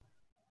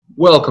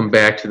Welcome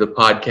back to the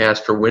podcast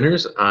for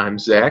winners. I'm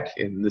Zach,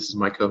 and this is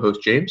my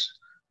co-host James.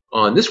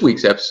 On this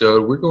week's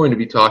episode, we're going to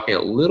be talking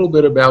a little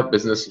bit about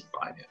business and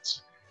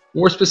finance.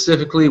 More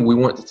specifically, we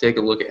want to take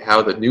a look at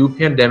how the new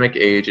pandemic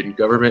age and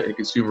government and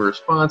consumer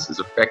response is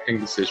affecting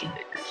decision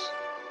makers.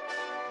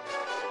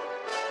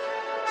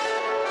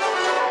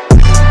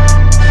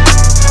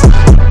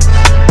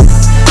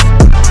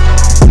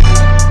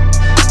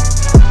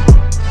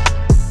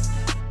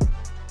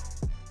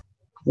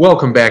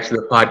 Welcome back to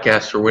the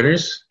podcast for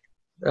winners.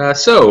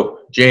 So,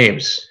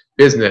 James,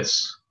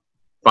 business,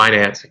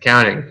 finance,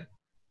 accounting,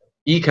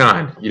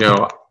 econ.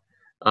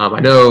 I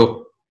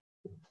know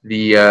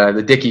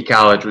the Dickey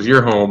College was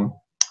your home.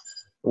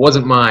 It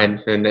wasn't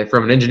mine. And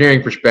from an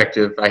engineering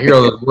perspective, I hear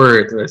all those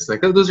words, and it's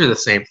like, oh, those are the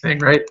same thing,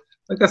 right?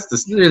 Like they're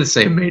the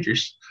same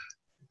majors.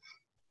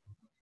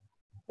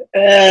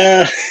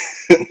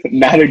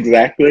 Not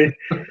exactly.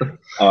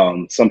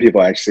 Some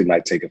people actually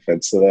might take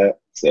offense to that.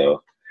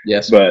 So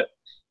yes, but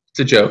it's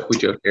a joke. We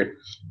joke here.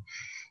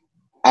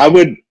 I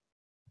would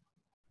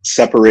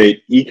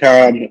separate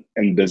econ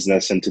and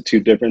business into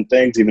two different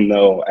things, even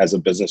though as a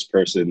business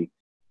person,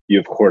 you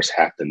of course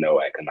have to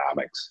know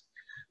economics.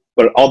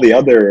 But all the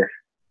other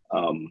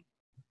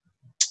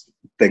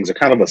things are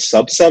kind of a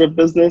subset of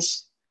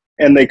business,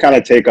 and they kind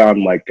of take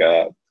on like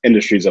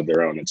industries of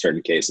their own in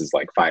certain cases,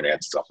 like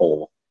finance is a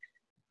whole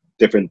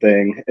different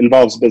thing. It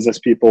involves business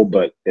people,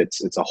 but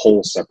it's a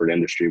whole separate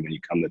industry when you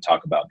come to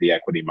talk about the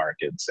equity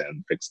markets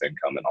and fixed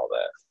income and all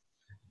that.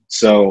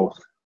 So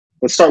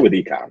let's start with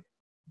econ.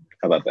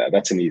 How about that?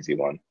 That's an easy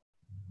one.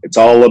 It's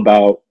all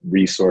about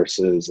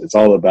resources. It's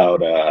all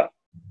about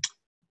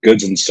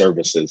goods and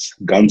services.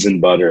 Guns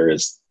and butter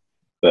is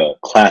the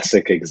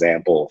classic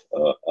example,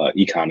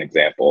 econ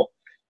example.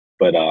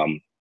 But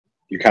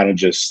you kind of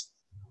just,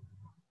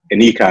 in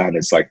econ,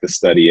 it's like the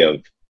study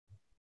of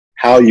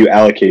how you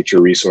allocate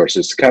your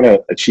resources to kind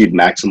of achieve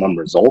maximum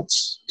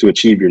results, to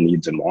achieve your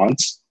needs and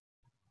wants.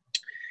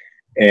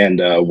 And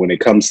when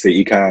it comes to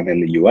econ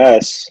in the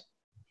US,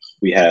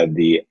 we have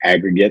the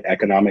aggregate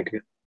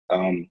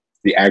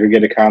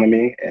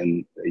economy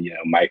and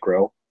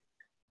micro.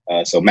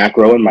 So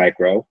macro and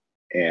micro,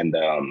 and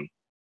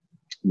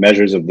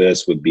measures of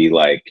this would be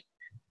like,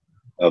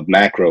 of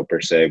macro per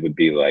se would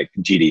be like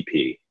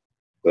GDP.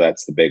 So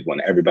that's the big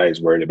one. Everybody's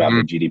worried about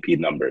the GDP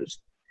numbers.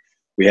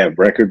 We have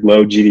record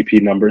low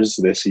GDP numbers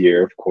this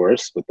year, of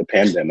course, with the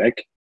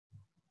pandemic.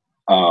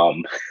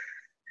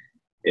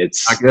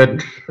 It's not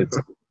good.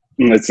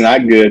 It's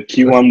not good.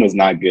 Q1 was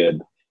not good.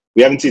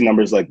 We haven't seen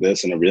numbers like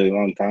this in a really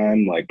long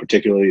time. Like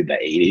particularly the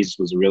 80s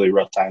was a really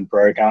rough time for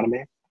our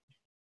economy.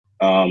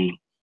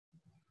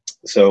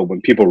 So when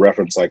people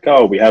reference like,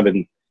 oh, we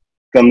haven't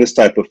done this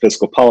type of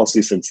fiscal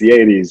policy since the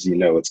 80s,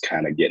 it's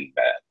kind of getting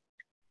bad.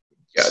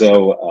 Gotcha.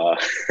 So,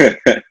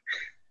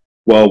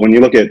 well, when you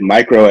look at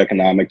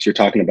microeconomics, you're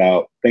talking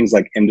about things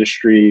like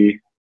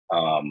industry,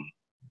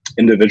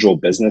 individual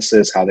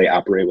businesses, how they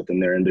operate within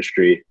their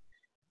industry,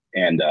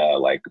 and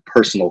like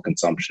personal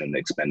consumption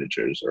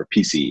expenditures, or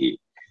PCE.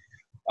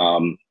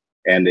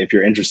 And if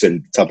you're interested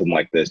in something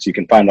like this, you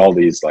can find all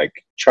these like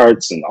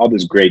charts and all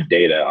this great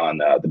data on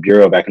the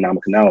Bureau of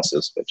Economic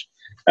Analysis, which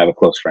I have a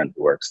close friend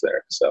who works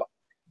there. So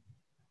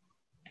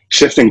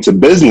shifting to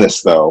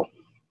business, though,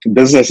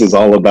 business is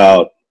all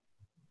about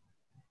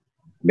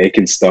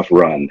making stuff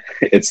run.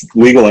 It's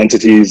legal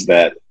entities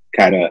that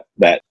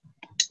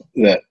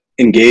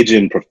engage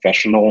in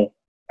professional,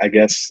 I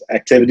guess,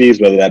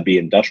 activities, whether that be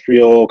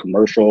industrial,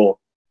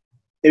 commercial,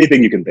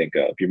 anything you can think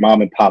of. Your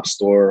mom and pop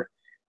store,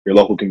 your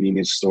local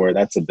convenience store,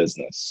 that's a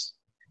business.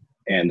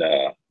 And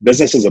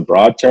business is a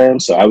broad term,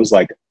 so I was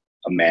like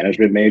a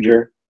management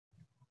major,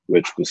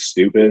 which was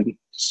stupid.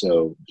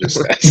 So just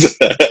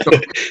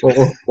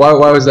well,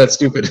 why was that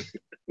stupid?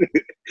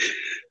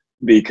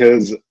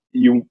 Because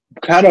you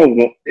kind of,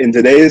 in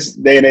today's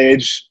day and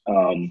age, I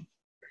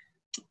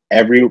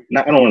don't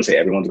want to say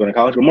everyone's going to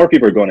college, but more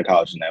people are going to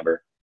college than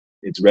ever.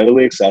 It's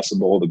readily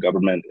accessible. The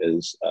government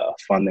is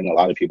funding a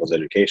lot of people's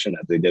education,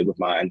 as they did with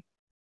mine.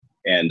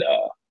 And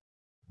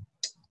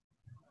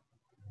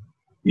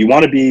you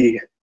want to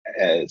be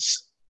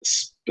as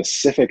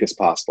specific as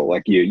possible.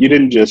 Like you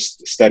didn't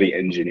just study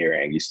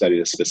engineering, you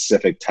studied a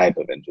specific type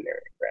of engineering,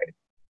 right?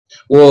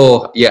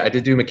 Well, yeah, I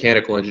did do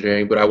mechanical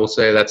engineering, but I will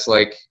say that's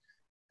like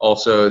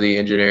also the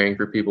engineering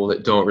for people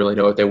that don't really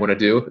know what they want to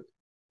do.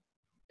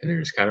 And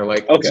there's kind of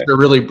like, okay, it's a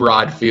really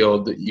broad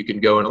field that you can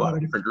go in a lot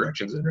of different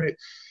directions in, right?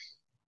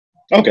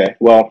 Okay,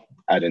 well,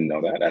 I didn't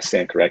know that. I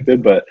stand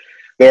corrected, but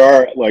there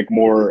are like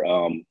more,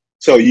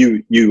 so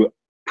you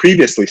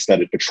previously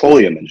studied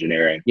petroleum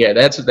engineering. Yeah,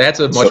 that's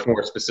a much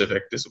more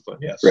specific discipline,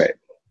 yes. Right.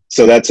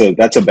 So that's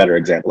a better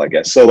example, I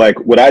guess. So like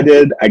what I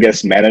did, I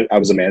guess I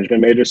was a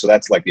management major, so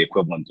that's like the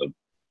equivalent of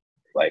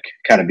like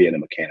kind of being a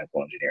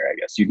mechanical engineer, I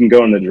guess. You can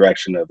go in the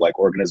direction of like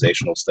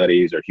organizational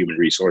studies or human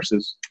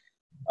resources.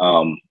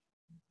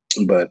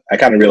 But I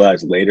kind of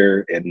realized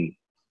later in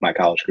my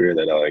college career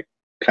that I like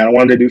kind of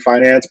wanted to do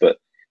finance, but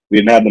we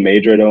didn't have the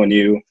major at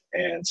ONU.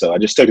 And so I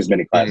just took as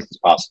many classes as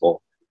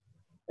possible.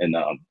 And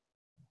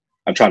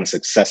I'm trying to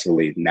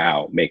successfully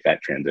now make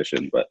that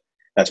transition, but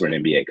that's where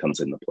an MBA comes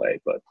into play.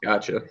 But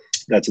Gotcha.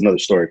 that's another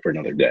story for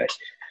another day.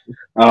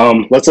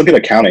 Let's look at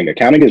accounting.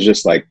 Accounting is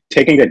just like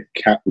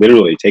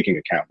literally taking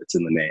account. It's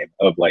in the name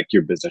of like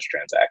your business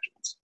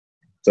transactions.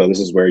 So this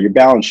is where your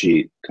balance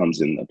sheet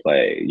comes into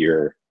play,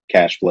 your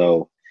cash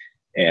flow,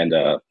 and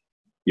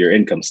your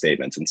income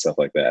statements and stuff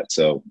like that.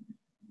 So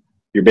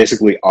you're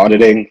basically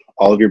auditing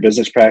all of your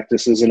business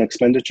practices and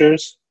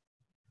expenditures.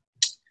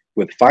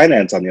 With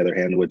finance, on the other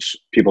hand, which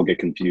people get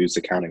confused,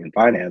 accounting and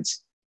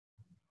finance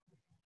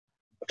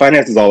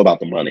is all about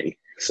the money.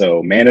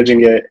 So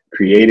managing it,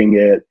 creating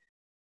it,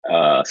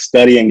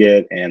 studying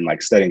it, and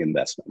like studying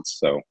investments.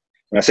 So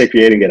when I say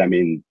creating it, I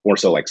mean more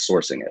so like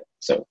sourcing it.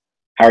 So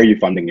how are you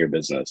funding your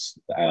business?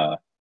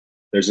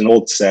 There's an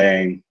old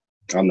saying,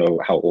 I don't know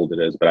how old it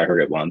is, but I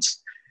heard it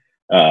once.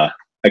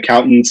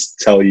 Accountants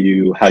tell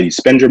you how you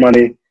spend your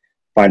money.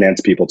 Finance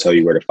people tell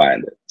you where to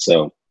find it.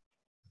 So,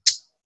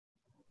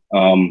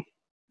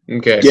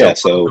 okay. Yeah.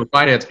 So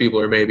finance people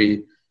are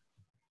maybe,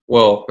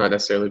 well, not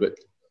necessarily, but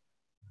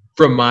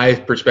from my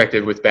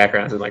perspective with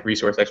backgrounds in like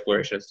resource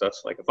exploration and stuff,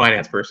 so like a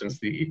finance person's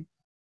the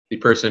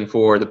person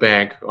for the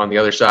bank on the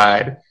other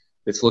side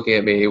that's looking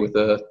at me with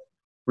a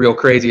real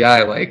crazy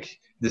eye, like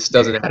this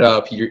doesn't add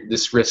up.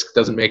 This risk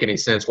doesn't make any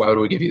sense. Why would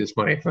we give you this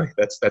money? Like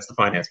that's the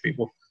finance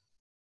people,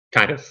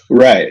 kind of.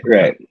 Right.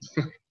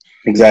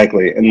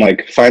 Exactly. And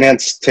like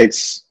finance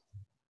takes,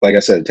 like I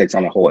said, it takes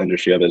on a whole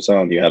industry of its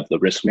own. You have the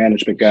risk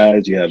management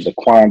guys, you have the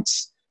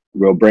quants,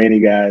 real brainy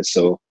guys.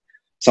 So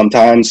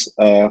sometimes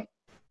a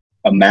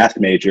math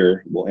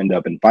major will end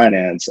up in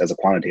finance as a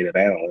quantitative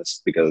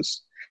analyst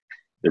because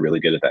they're really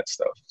good at that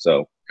stuff.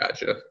 So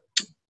Gotcha.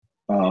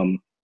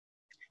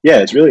 Yeah,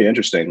 it's really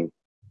interesting.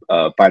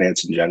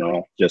 Finance in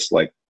general, just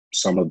like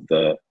some of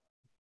the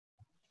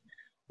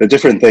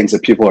different things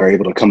that people are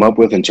able to come up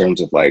with in terms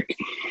of like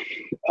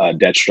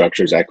debt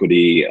structures,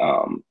 equity,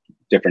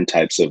 different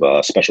types of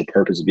special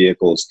purpose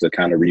vehicles to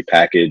kind of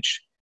repackage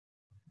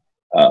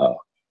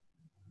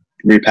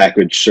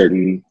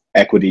certain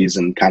equities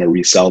and kind of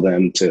resell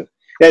them to.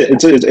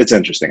 It's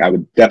interesting. I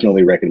would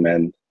definitely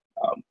recommend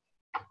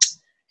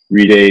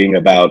reading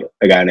about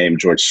a guy named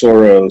George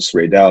Soros,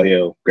 Ray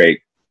Dalio,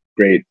 great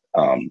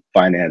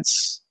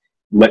finance,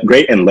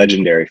 great and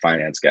legendary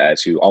finance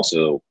guys who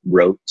also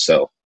wrote.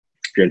 So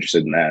if you're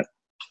interested in that,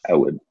 I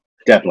would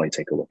definitely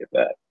take a look at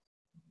that.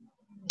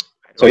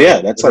 So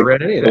yeah, that's like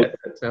read any of that.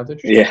 That sounds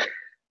interesting.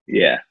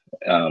 Yeah.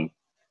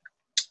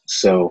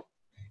 So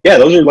yeah,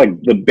 those are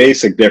like the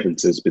basic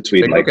differences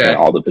between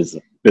all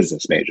the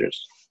business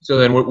majors. So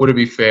then, would it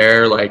be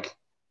fair, like,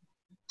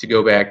 to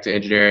go back to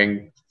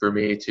engineering for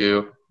me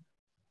to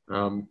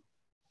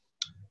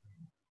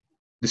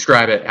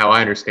describe it how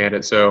I understand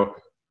it? So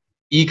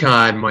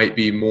econ might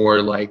be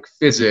more like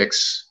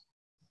physics,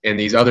 and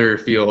these other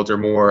fields are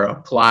more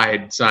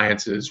applied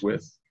sciences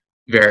with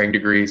varying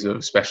degrees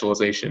of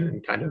specialization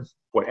and kind of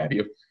what have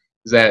you.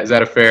 Is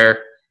that a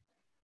fair?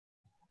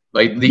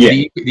 Like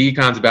the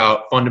econ's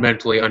about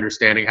fundamentally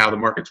understanding how the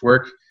markets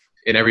work,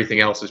 and everything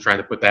else is trying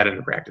to put that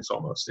into practice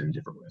almost in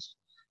different ways.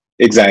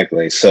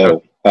 Exactly.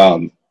 So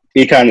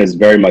econ is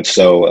very much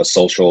so a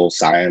social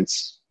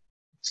science.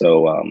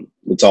 So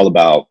it's all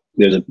about,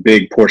 there's a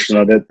big portion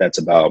of it that's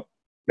about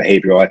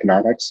behavioral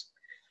economics.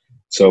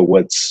 So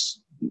what's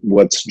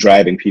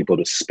driving people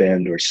to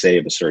spend or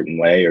save a certain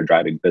way, or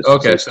driving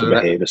businesses to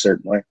behave a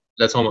certain way.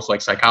 That's almost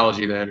like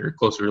psychology then, or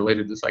closely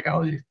related to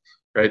psychology,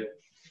 right?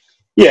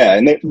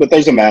 Yeah, but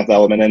there's a math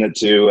element in it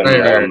too. And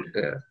right.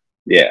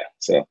 Yeah,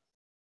 so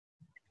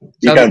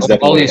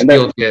all these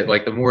fields get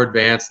like the more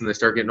advanced and they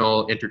start getting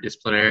all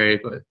interdisciplinary,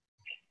 but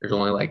there's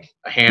only like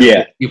a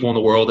handful of people in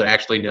the world that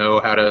actually know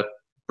how to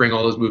bring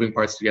all those moving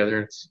parts together.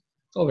 It's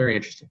all very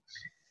interesting.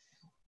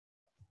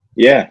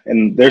 Yeah,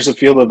 and there's a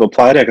field of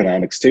applied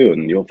economics too,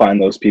 and you'll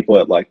find those people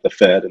at like the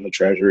Fed and the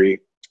Treasury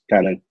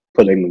kind of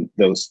putting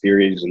those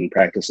theories and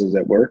practices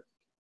at work.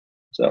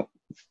 So,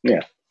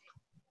 yeah.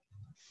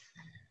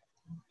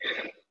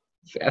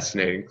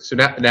 Fascinating. So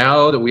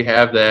now that we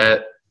have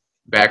that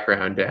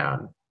background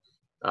down,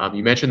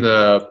 you mentioned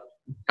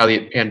how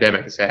the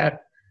pandemic has had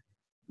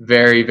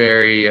very,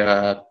 very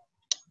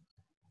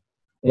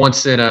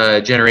once in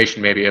a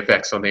generation maybe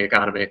effects on the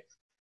economy.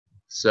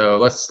 So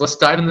let's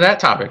dive into that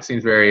topic.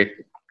 Seems very,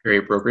 very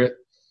appropriate.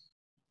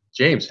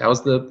 James,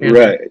 how's the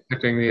pandemic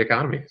affecting the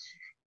economy?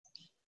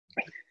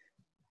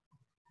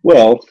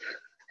 Well,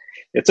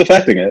 it's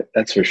affecting it,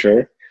 that's for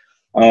sure.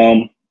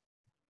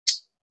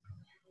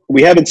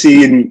 We haven't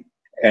seen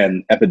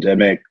an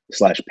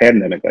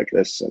epidemic/pandemic like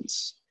this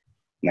since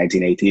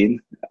 1918.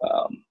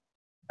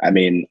 I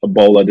mean,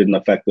 Ebola didn't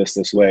affect us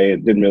this way.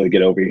 It didn't really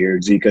get over here.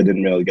 Zika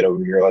didn't really get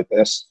over here like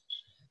this.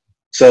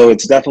 So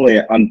it's definitely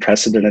an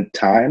unprecedented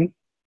time.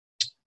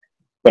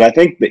 But I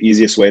think the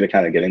easiest way to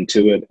kind of get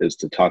into it is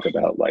to talk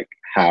about like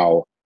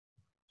how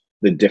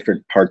the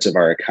different parts of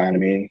our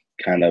economy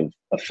kind of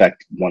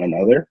affect one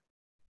another.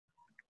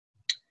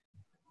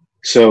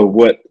 So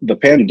what the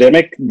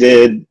pandemic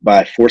did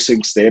by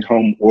forcing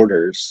stay-at-home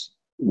orders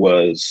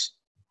was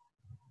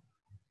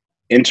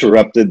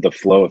interrupted the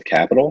flow of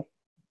capital.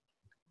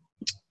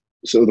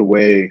 So the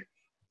way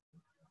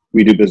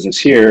we do business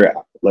here,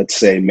 let's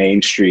say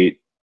Main Street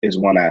is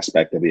one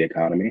aspect of the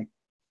economy.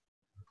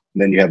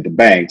 Then you have the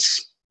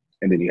banks,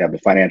 and then you have the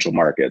financial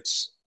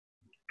markets.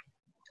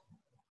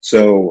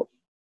 So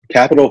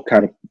capital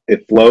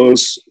it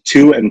flows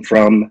to and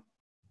from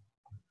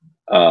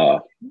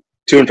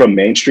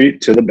Main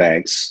Street to the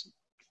banks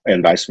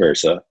and vice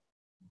versa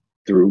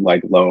through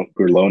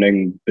we're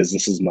loaning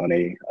businesses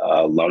money,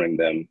 loaning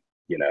them,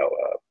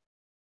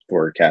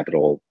 for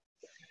capital,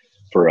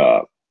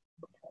 for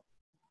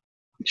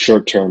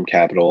short-term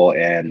capital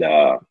and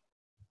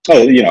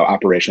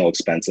operational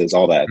expenses,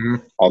 all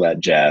that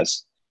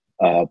jazz,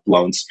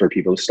 loans for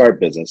people to start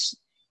business,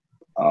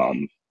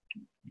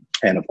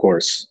 and of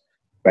course,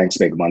 banks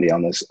make money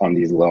on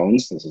these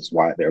loans. This is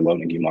why they're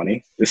loaning you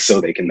money, just so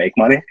they can make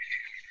money.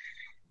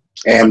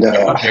 And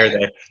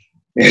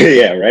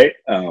yeah, right.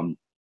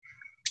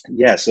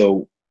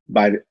 So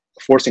by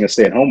forcing a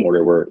stay-at-home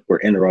order, we're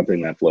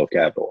interrupting that flow of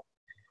capital.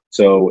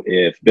 So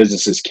if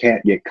businesses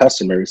can't get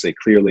customers, they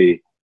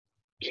clearly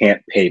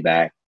can't pay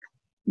back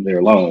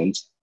their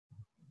loans.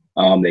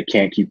 They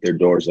can't keep their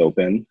doors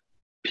open.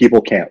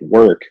 People can't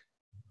work,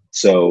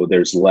 so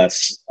there's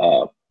less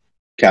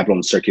capital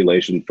in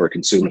circulation for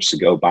consumers to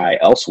go buy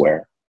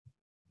elsewhere.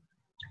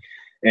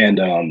 And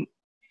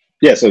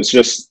so it's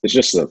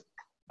just a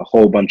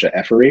whole bunch of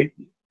effery,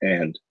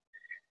 and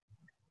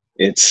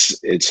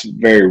it's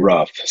very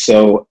rough.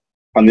 So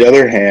on the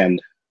other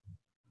hand,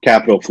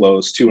 capital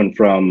flows to and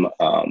from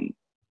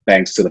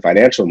banks to the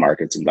financial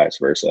markets and vice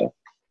versa.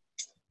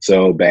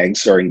 So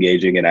banks are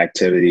engaging in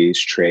activities,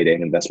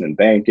 trading, investment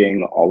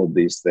banking, all of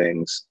these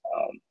things.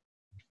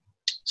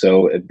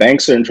 So if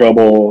banks are in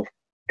trouble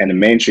and the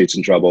Main Street's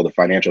in trouble, the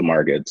financial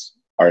markets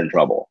are in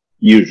trouble,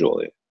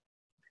 usually.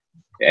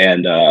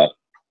 And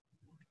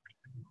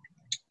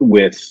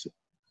with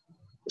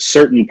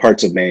certain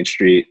parts of Main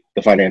Street,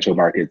 the financial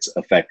markets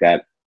affect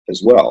that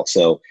as well.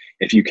 So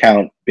if you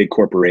count big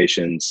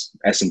corporations,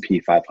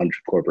 S&P 500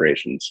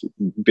 corporations,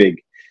 big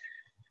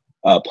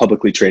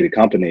publicly traded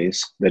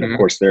companies, then of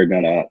course they're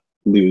going to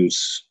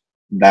lose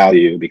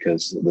value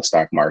because of the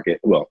stock market.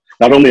 Well,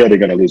 not only are they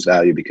going to lose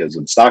value because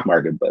of the stock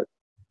market, but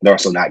they're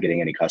also not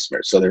getting any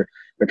customers. So they're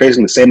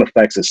facing the same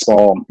effects as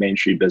small Main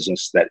Street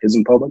business that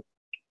isn't public,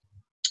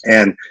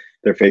 and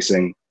they're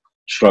facing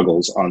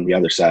struggles on the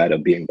other side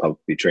of being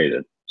publicly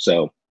traded.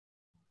 So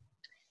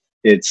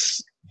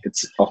it's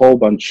a whole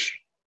bunch.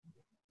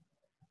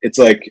 It's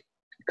like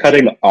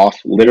cutting off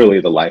literally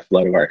the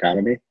lifeblood of our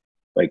economy.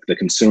 Like the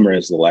consumer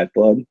is the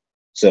lifeblood.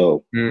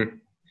 So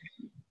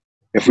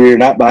if we're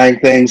not buying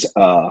things,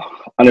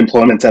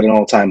 unemployment's at an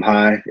all-time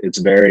high. It's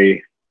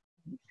very,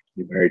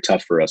 very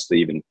tough for us to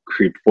even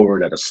creep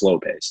forward at a slow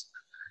pace.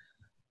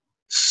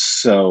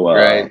 So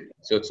right.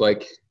 So it's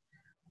like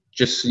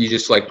you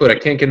just like put a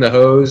kink in the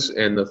hose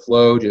and the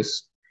flow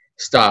just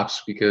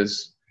stops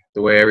because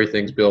the way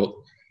everything's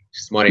built,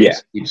 just money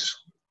just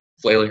keeps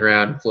flailing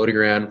around, floating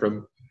around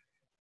from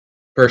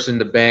person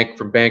to bank,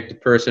 from bank to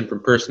person,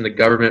 from person to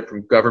government,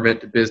 from government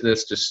to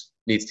business, just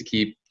needs to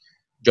keep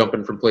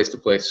jumping from place to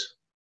place.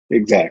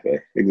 Exactly.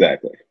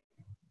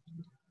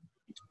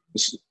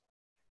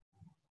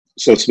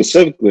 So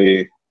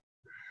specifically,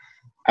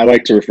 I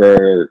like to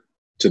refer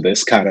to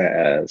this kind of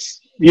as,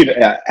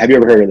 have you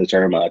ever heard of the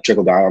term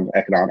trickle-down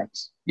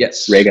economics?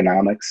 Yes.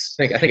 Reaganomics?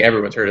 I think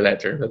everyone's heard of that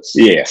term. That's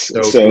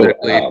so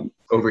politically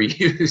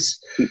overused.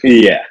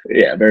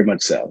 Yeah, very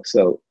much so.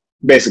 So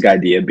basic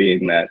idea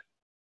being that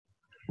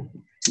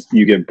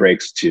you give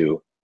breaks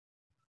to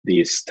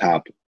these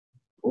top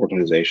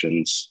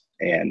organizations,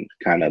 and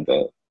kind of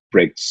the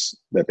breaks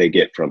that they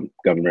get from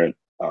government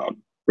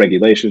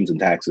regulations and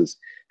taxes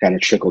kind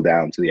of trickle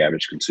down to the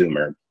average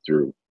consumer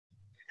through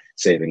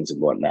savings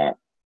and whatnot.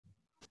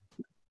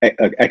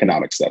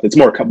 Economic stuff. It's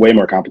way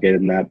more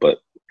complicated than that, but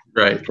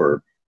right,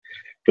 for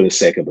the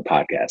sake of the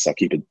podcast, I'll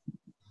keep it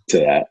to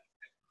that.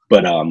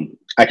 But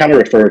I kind of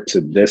refer to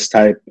this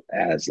type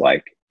as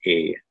like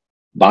a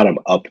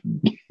bottom-up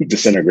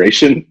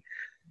disintegration,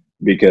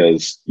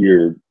 because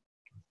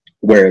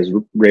whereas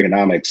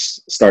Reaganomics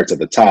starts at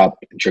the top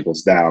and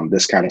trickles down,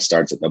 this kind of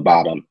starts at the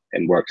bottom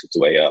and works its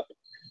way up.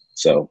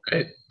 So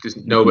because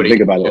nobody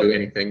can do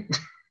anything.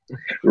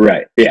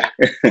 Right. Yeah.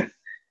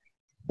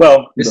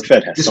 Well, the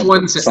Fed has this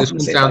one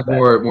sounds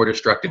more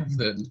destructive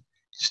than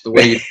just the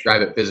way you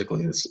describe it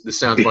physically. This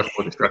sounds much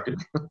more destructive.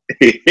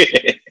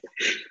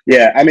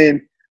 Yeah, I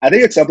mean, I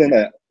think it's something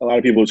that a lot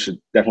of people should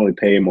definitely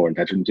pay more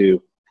attention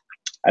to.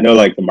 I know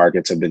like the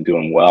markets have been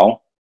doing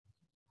well.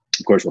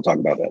 Of course, we'll talk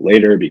about that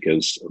later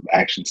because of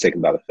actions taken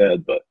by the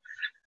Fed. But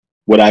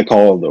what I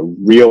call the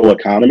real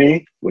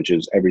economy, which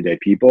is everyday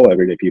people are,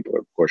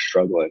 of course,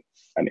 struggling.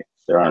 I mean,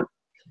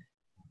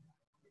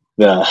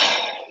 the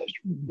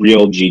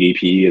real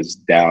GDP is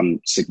down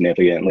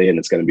significantly, and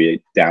it's going to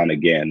be down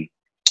again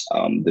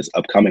this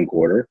upcoming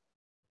quarter.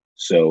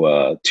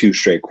 So 2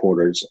 straight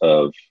quarters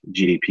of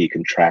GDP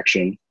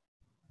contraction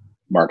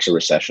marks a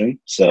recession.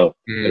 So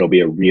it'll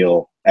be a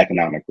real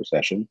economic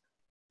recession.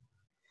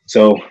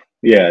 So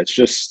yeah, it's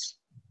just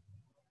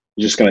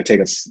going to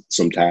take us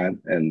some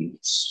time and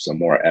some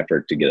more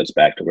effort to get us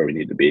back to where we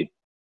need to be.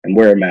 And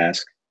wear a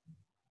mask.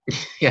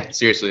 Yeah,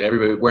 seriously,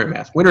 everybody wear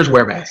masks. Winners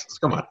wear masks.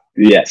 Come on.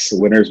 Yes,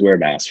 winners wear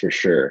masks for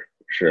sure.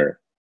 For sure.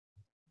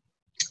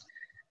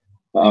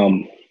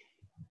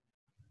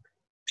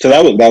 So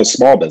that was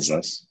small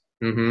business.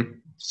 Mm-hmm.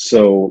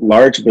 So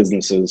large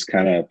businesses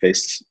kind of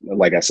face,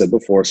 like I said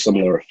before,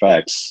 similar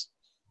effects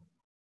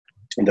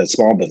that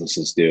small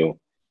businesses do.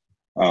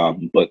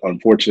 But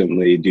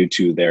unfortunately, due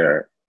to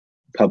their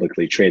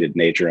publicly traded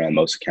nature on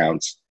most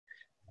accounts,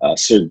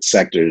 certain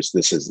sectors,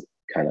 this has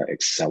kind of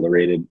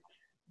accelerated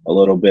a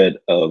little bit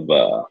of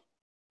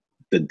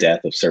the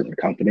death of certain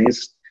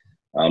companies,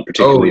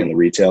 particularly in the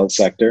retail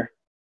sector.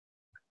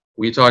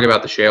 We talk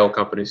about the shale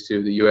companies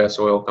too. The U.S.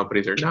 oil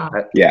companies are not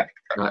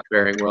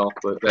faring well,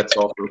 but that's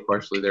also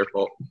partially their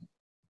fault.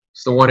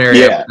 It's the one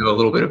area I know a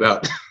little bit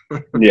about.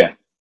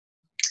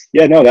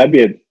 Yeah, no, that'd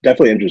be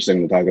definitely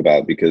interesting to talk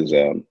about because,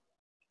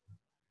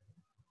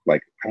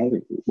 like, I don't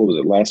think, what was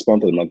it, last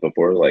month or the month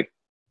before, like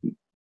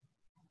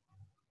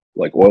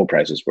oil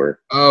prices were.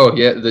 Oh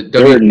yeah,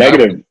 they were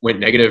negative. Went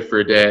negative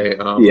for a day.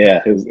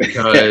 Because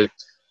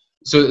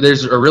so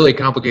there's a really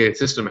complicated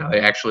system how they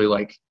actually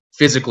like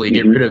physically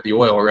get rid of the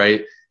oil,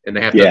 right? And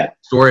they have to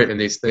store it in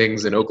these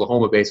things in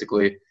Oklahoma,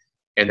 basically.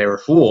 And they were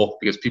full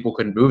because people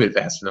couldn't move it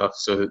fast enough.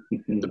 So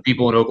the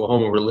people in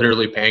Oklahoma were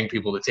literally paying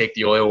people to take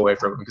the oil away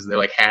from them because they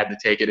like had to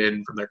take it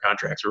in from their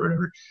contracts or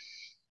whatever.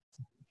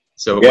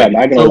 So I'm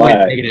not gonna lie,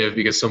 negative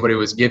because somebody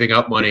was giving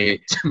up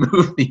money to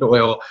move the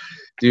oil,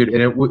 dude.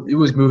 And it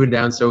was moving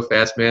down so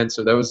fast, man.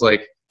 So that was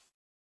like,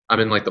 I'm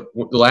in like the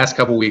last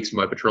couple weeks of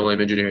my petroleum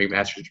engineering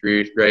master's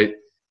degree, right?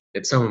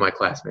 And some of my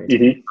classmates,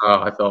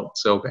 I felt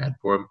so bad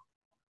for them.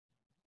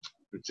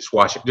 Just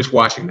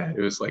watching that,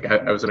 it was like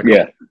I was in a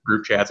couple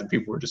group chats and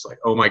people were just like,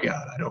 "Oh my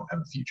god, I don't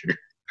have a future."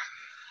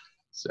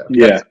 So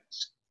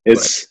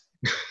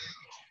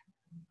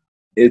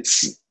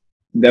it's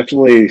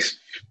definitely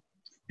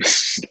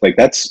like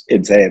that's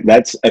insane.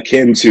 That's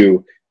akin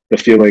to the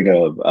feeling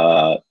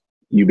of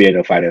you being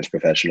a finance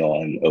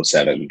professional in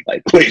 07,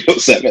 like late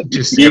 07.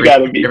 Just you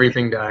gotta be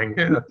everything dying.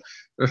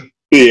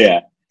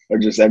 Yeah, or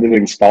just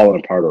everything's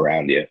falling apart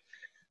around you.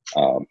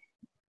 And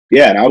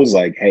I was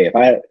like, hey,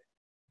 if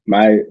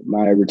my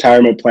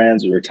retirement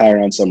plans would retire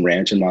on some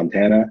ranch in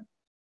Montana.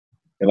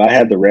 If I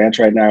had the ranch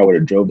right now, I would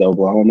have drove to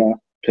Oklahoma,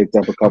 picked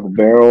up a couple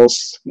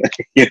barrels,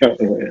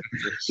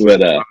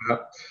 But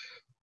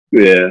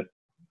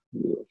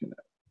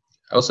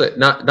I'll say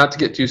not to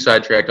get too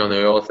sidetracked on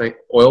the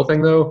oil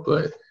thing though,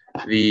 but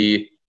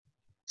the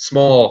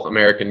small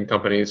American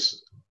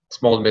companies,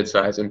 small to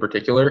mid-size in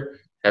particular,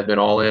 have been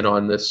all in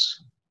on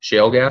this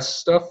shale gas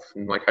stuff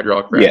and like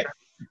hydraulic fracturing,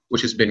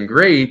 which has been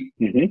great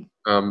in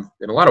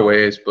a lot of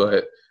ways,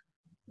 but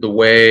the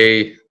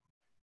way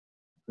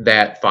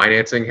that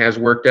financing has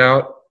worked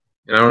out,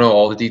 and I don't know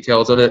all the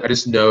details of it, I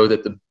just know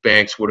that the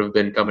banks would have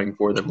been coming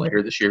for them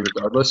later this year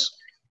regardless,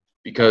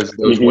 because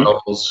those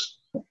wells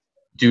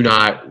do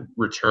not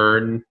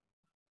return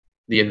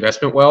the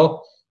investment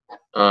well.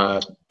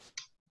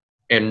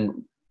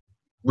 And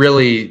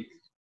really,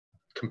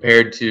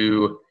 compared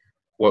to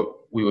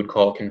what we would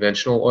call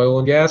conventional oil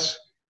and gas,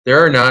 there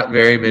are not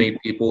very many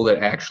people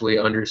that actually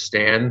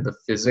understand the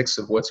physics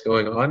of what's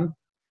going on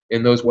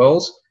in those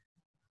wells.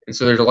 And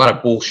so there's a lot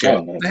of bullshit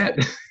in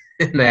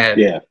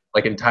that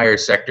like entire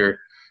sector.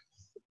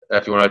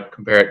 If you want to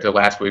compare it to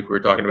last week, we were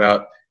talking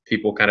about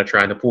people kind of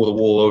trying to pull the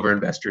wool over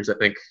investors. I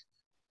think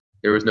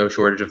there was no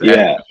shortage of that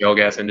in the shale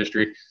gas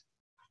industry.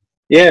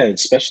 Yeah,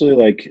 especially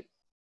like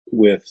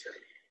with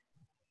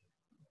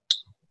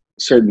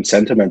certain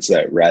sentiments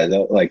that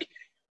rather like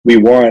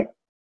we've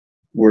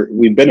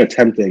been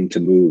attempting to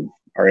move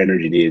our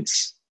energy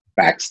needs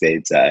back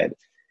stateside,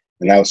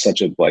 and that was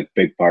such a like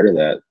big part of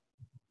that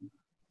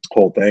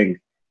whole thing.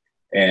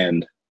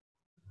 And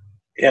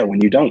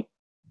when you don't,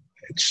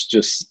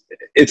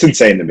 it's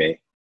insane to me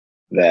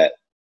that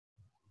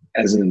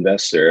as an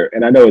investor,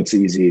 and I know it's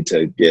easy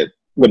to get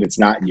when it's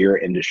not your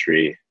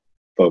industry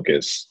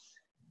focus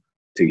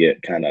to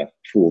get kind of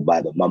fooled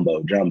by the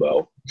mumbo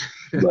jumbo,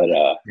 but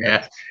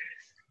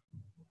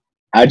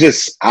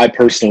I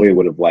personally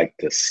would have liked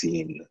to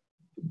seen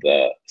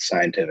the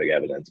scientific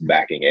evidence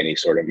backing any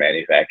sort of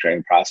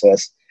manufacturing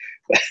process.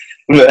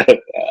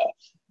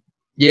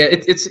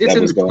 It's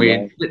in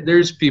between.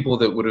 There's people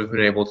that would have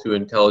been able to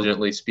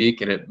intelligently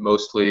speak, and it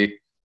mostly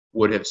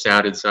would have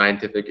sounded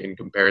scientific in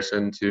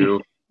comparison to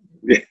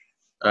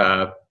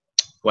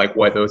like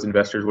what those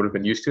investors would have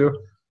been used to.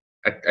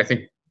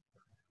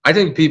 I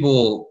think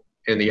people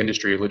in the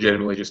industry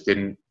legitimately just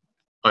didn't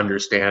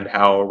understand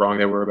how wrong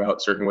they were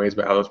about certain ways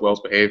about how those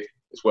wells behave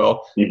as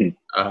well.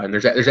 And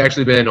there's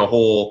actually been a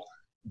whole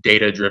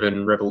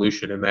data-driven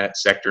revolution in that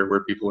sector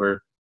where people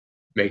are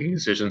making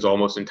decisions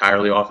almost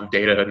entirely off of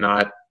data and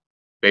not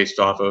based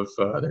off of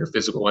their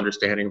physical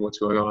understanding of what's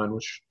going on,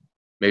 which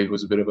maybe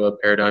was a bit of a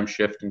paradigm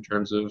shift in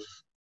terms of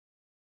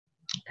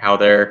how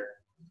they're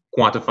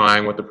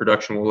quantifying what the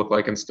production will look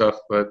like and stuff.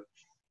 But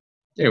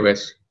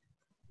anyways,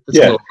 That's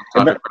a little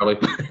and topic,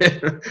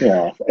 that, probably.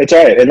 yeah, it's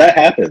all right, and that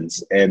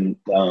happens. And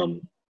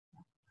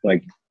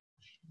like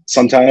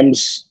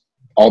sometimes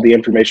all the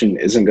information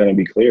isn't going to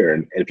be clear,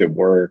 and if it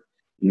were,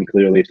 then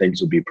clearly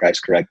things would be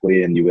priced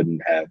correctly, and you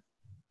wouldn't have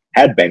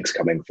had banks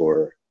coming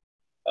for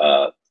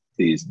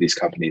these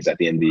companies at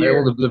the end of the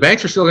year. Well, the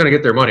banks are still going to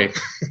get their money.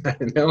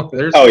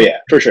 Oh yeah,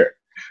 for sure,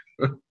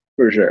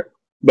 for sure.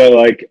 But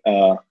like,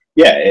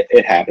 yeah,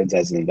 it happens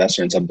as an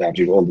investor, and sometimes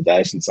you roll the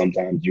dice, and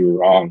sometimes you're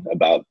wrong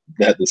about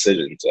that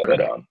decision. So,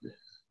 but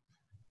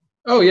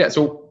oh yeah,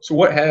 so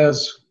what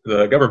has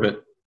the government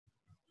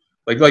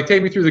like?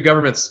 Take me through the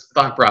government's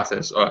thought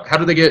process. How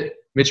did they get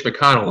Mitch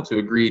McConnell to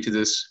agree to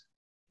this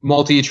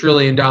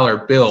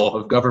multi-trillion-dollar bill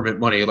of government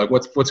money? Like,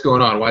 what's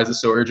going on? Why is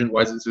this so urgent?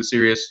 Why is it so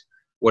serious?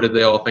 What did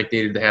they all think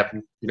needed to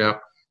happen?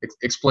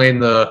 Explain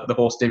the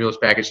whole stimulus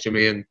package to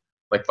me in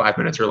like 5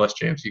 minutes or less,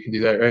 James. You can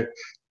do that, right?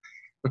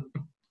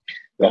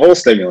 The whole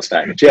stimulus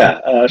package,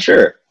 yeah,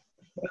 sure.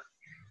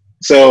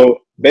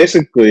 So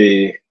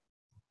basically,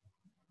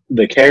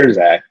 the CARES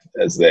Act,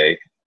 as they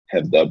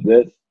have dubbed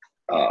it,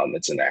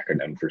 it's an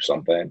acronym for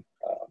something.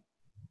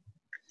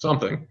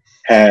 Something.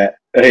 Yeah.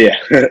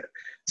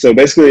 So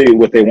basically,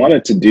 what they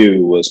wanted to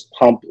do was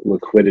pump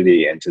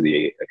liquidity into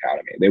the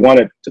economy. They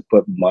wanted to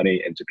put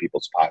money into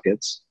people's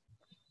pockets.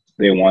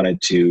 They wanted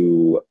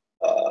to,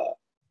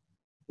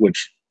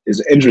 which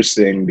is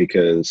interesting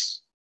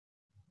because,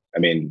 I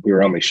mean, we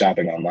were only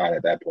shopping online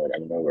at that point. I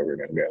don't know where we're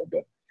going to go,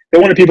 but they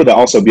wanted people to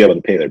also be able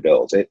to pay their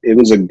bills. It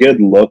was a good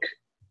look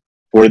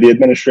for the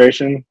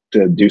administration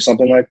to do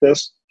something like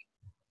this.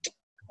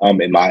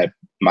 In my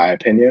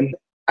opinion,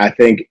 I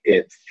think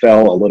it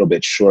fell a little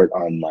bit short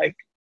on like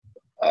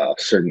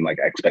certain like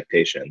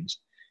expectations,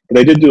 but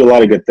they did do a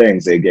lot of good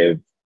things. They gave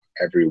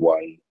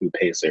everyone who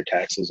pays their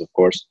taxes, of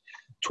course,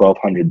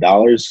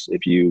 $1,200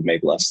 if you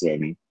make less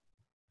than,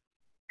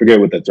 forget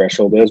what the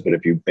threshold is, but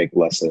if you make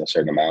less than a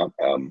certain amount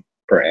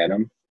per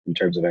annum in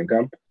terms of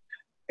income.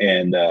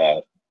 And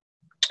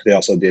they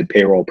also did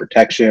payroll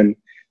protection.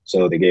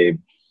 So they gave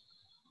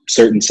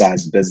certain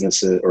sized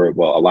businesses, or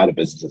well, a lot of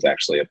businesses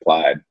actually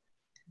applied,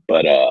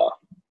 but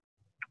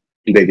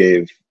they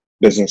gave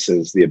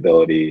businesses the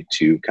ability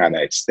to kind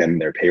of extend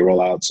their payroll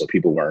out so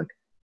people weren't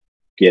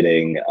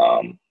getting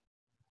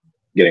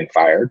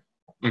fired.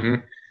 Mm-hmm.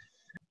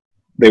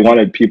 They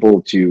wanted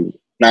people to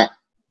not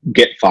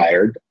get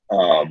fired,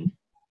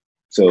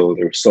 so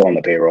they were still on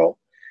the payroll,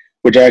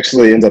 which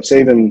actually ends up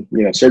saving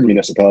certain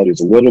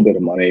municipalities a little bit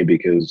of money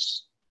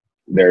because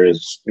there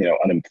is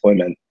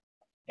unemployment,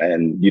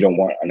 and you don't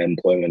want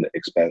unemployment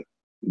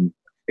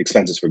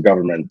expenses for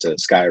government to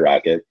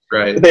skyrocket.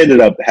 Right. But they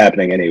ended up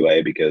happening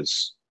anyway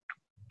because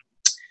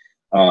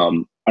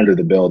under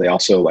the bill they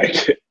also like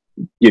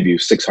give you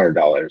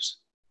 $600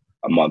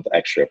 a month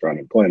extra for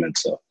unemployment.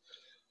 So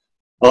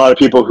a lot of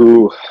people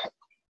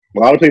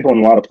in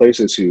a lot of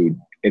places who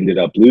ended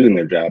up losing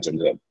their jobs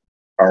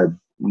are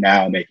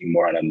now making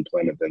more on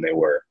unemployment than they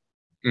were.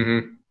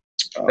 Mm-hmm.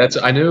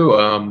 I knew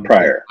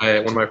prior.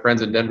 One of my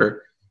friends in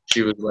Denver,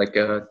 she was like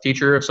a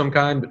teacher of some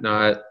kind, but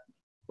not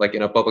like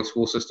in a public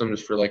school system,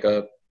 just for like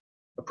a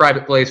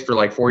private place for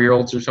like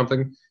 4-year-olds or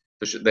something.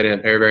 So they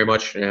didn't pay her very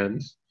much,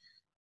 and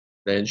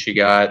then she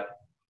got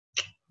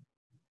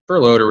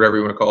furloughed or whatever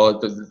you want to call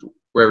it,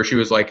 wherever she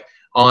was like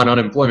on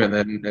unemployment,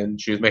 and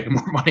she was making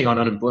more money on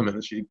unemployment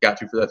than she got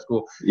to for that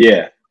school.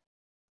 Yeah,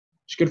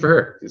 it's good for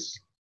her.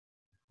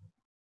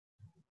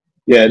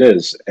 Yeah, it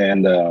is,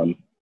 and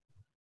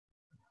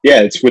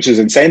which is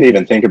insane to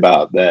even think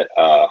about that.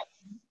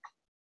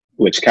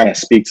 Which kind of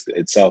speaks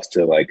itself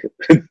to like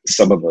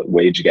some of the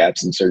wage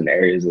gaps in certain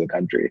areas of the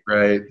country.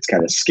 Right. It's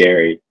kind of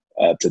scary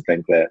to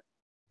think that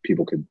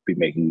people could be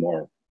making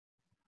more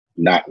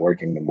not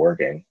working than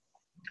working.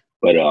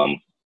 But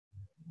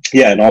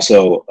and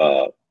also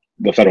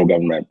the federal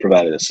government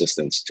provided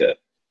assistance to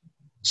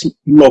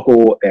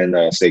local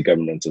and state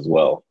governments as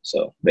well,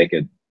 so they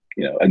could,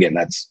 again,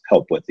 that's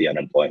help with the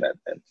unemployment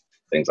and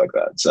things like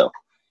that. So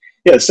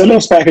yeah, the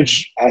stimulus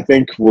package I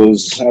think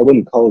I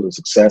wouldn't call it a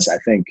success. I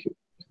think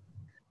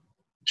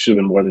should have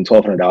been more than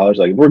 $1,200.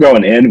 Like if we're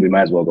going in, we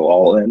might as well go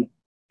all in.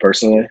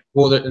 Personally,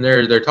 well,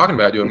 they're talking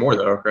about doing more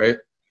though, right?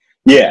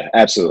 Yeah,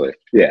 absolutely.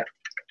 Yeah,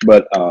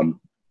 but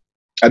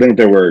I think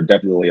there were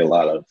definitely a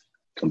lot of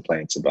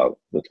complaints about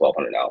the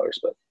 $1,200.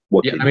 But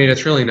I mean,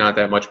 it's really not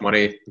that much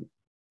money.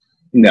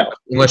 No,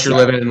 unless you're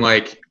living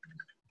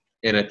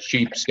in a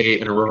cheap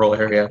state in a rural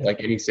area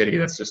like any city,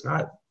 that's just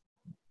not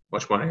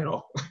much money at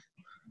all.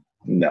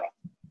 No,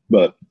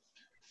 but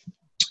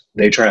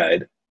they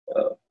tried.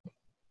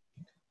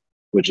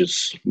 Which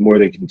is more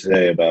they can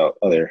say about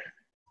other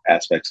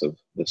aspects of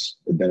this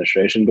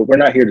administration, but we're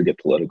not here to get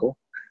political.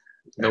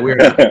 No, we're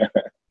not.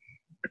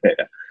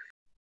 Yeah.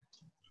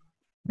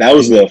 That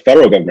was the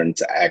federal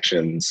government's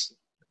actions.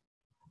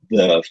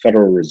 The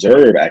Federal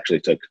Reserve actually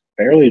took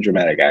fairly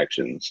dramatic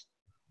actions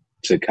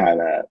to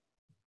kind of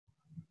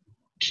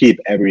keep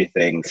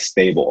everything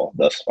stable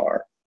thus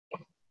far.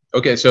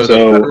 Okay, so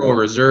the Federal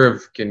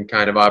Reserve can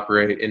kind of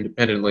operate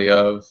independently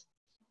of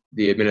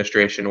the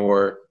administration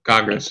or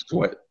Congress, is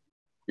what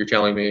you're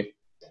telling me.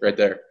 right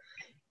there.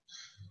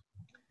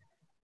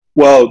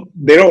 Well,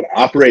 they don't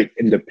operate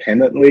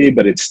independently,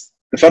 but it's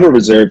the Federal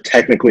Reserve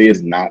technically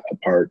is not a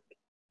part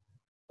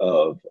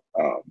of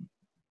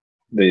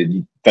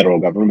the federal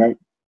government.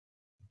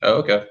 Oh,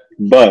 okay.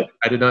 But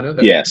I did not know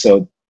that. yeah,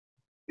 so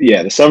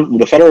yeah,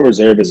 the Federal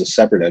Reserve is a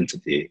separate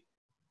entity,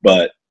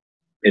 but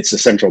it's the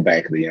central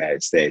bank of the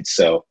United States.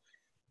 So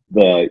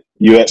the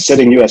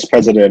sitting U.S.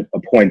 president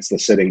appoints the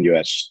sitting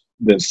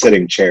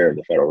chair of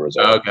the Federal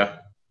Reserve. Oh, okay.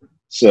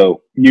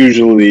 So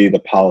usually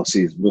the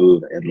policies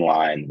move in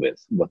line with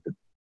what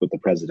the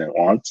president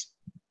wants,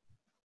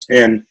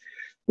 and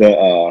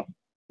the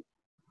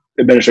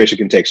administration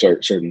can take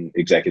certain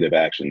executive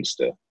actions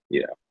to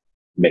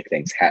make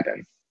things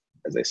happen,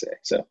 as they say.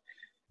 So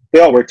they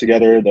all work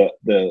together.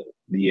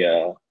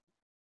 The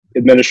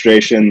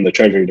administration, the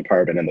Treasury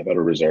Department, and the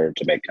Federal Reserve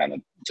to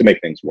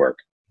make things work.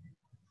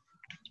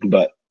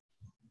 But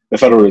the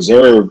Federal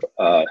Reserve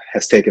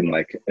has taken,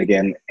 like,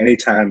 again,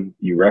 anytime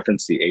you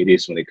reference the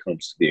 80s when it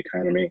comes to the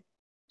economy,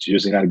 it's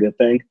usually not a good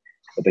thing.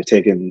 But they've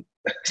taken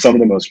some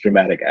of the most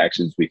dramatic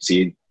actions we've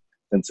seen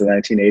since the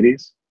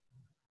 1980s.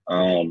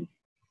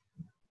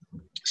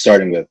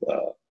 Starting with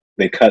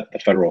they cut the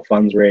federal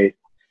funds rate.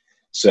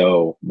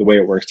 So the way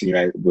it works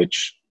in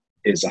which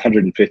is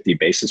 150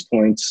 basis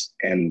points,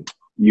 and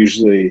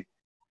usually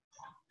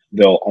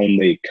they'll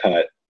only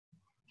cut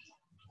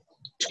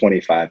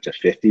 25 to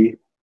 50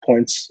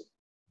 points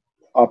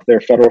off their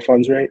federal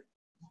funds rate.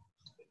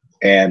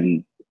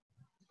 And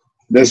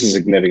this is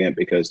significant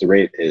because the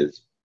rate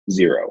is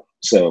 0.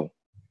 So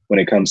when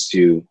it comes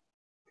to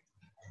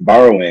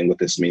borrowing, what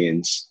this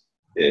means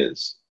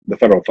is the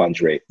federal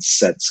funds rate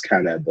sets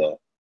kind of the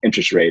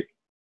interest rate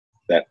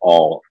that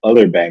all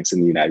other banks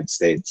in the United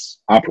States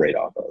operate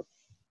off of.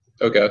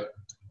 Okay.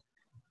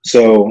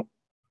 So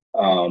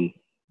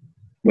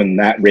when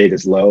that rate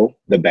is low,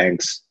 the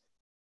banks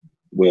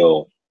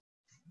will,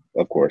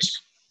 of course,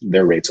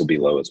 their rates will be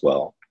low as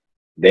well.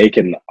 They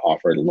can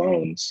offer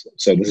loans.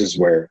 So this is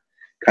where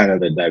kind of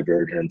the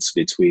divergence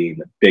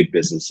between big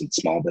business and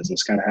small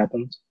business kind of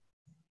happens.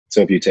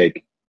 So if you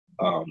take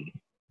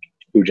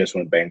who just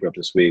went bankrupt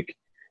this week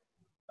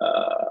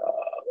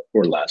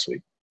or last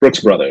week,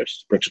 Brooks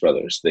Brothers,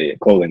 the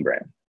clothing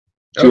brand,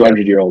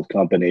 200-year-old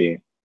company.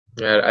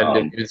 Yeah, I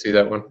didn't see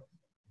that one.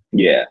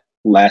 Yeah,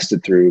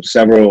 lasted through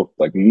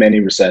many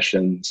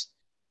recessions.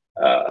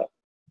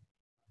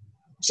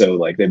 So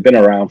like they've been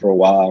around for a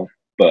while,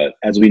 but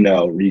as we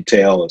know,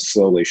 retail is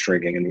slowly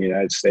shrinking in the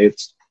United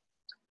States,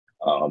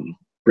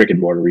 brick and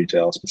mortar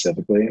retail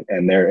specifically,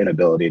 and their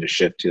inability to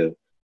shift to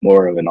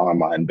more of an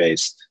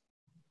online-based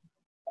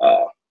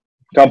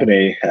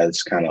company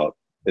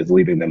is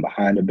leaving them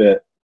behind a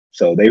bit.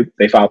 So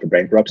they filed for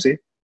bankruptcy,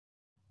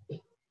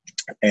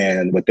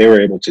 and what they were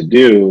able to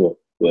do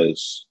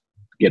was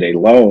get a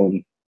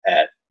loan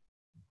at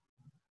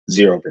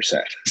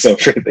 0%. So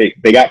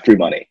they got free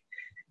money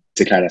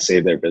to kind of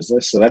save their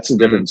business. So that's the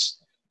difference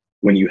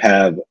when you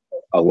have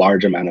a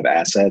large amount of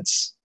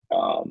assets.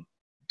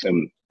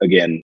 And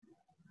again,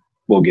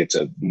 we'll get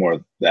to more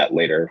of that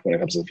later when it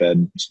comes to the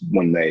Fed,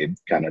 when they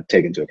kind of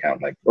take into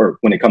account, or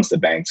when it comes to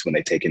banks, when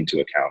they take into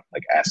account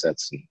like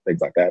assets and things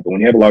like that. But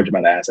when you have a large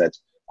amount of assets,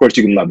 of course,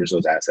 you can leverage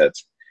those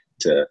assets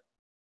to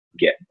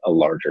get a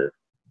larger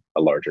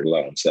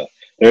loan. So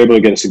they're able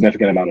to get a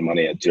significant amount of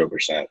money at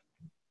 0%.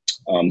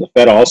 The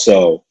Fed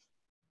also,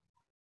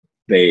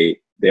 they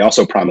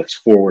also promise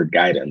forward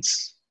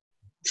guidance.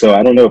 So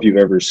I don't know if you've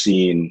ever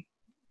seen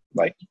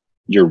like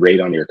your rate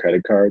on your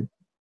credit card.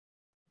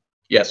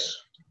 Yes.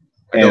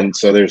 And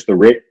so there's the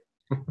rate.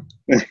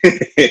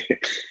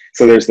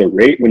 So there's the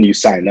rate when you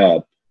sign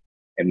up,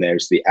 and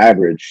there's the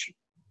average,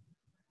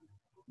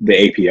 the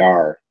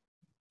APR,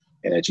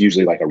 and it's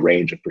usually like a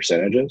range of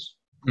percentages.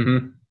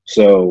 Mm-hmm.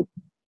 So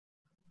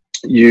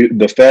when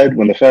the Fed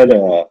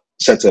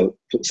sets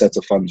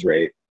a funds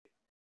rate,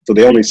 so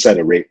they only set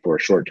a rate for a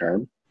short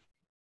term.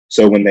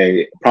 So when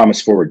they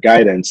promise forward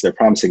guidance, they're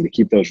promising to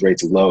keep those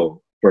rates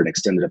low for an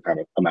extended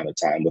amount of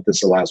time. What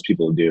this allows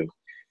people to do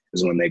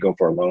is when they go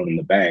for a loan in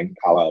the bank,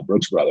 a la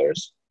Brooks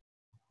Brothers,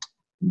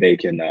 they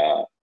can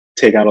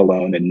take out a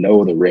loan and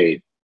know the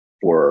rate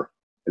for,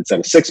 instead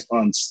of 6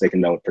 months, they can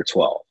know it for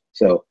 12.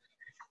 So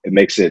it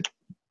makes it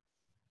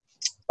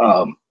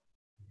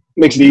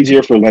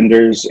easier for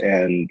lenders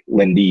and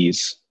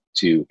lendees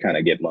to kind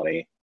of get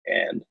money.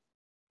 And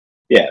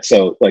yeah,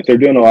 so like they're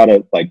doing a lot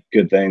of like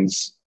good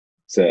things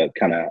to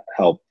kind of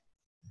help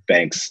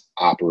banks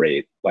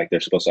operate like they're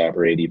supposed to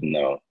operate, even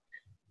though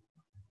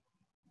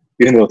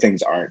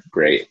things aren't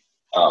great.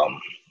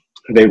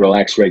 They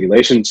relax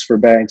regulations for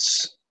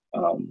banks.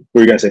 Were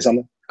you going to say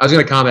something? I was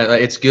going to comment.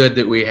 It's good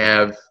that we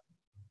have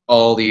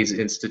all these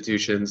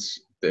institutions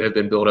that have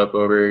been built up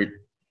over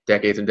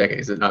decades and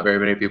decades that not very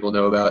many people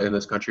know about in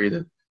this country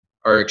that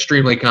are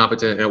extremely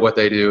competent at what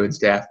they do and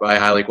staffed by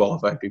highly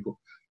qualified people.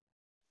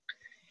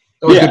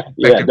 Yeah,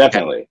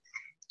 definitely.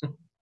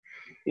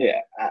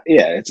 Yeah,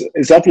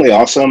 it's definitely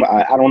awesome.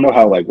 I don't know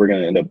how like we're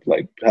gonna end up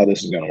like how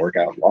this is gonna work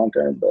out long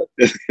term, but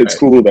it's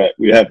cool that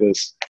we have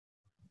this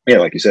yeah,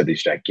 like you said,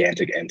 these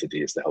gigantic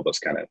entities to help us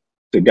kind of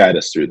to guide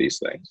us through these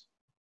things.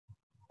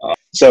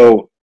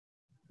 So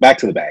back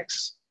to the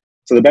banks.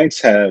 So the banks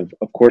have,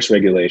 of course,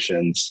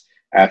 regulations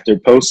after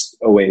post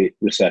 '08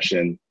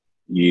 recession,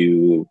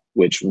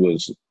 which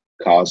was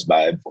caused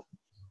by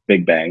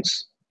big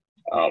banks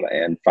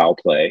and foul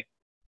play.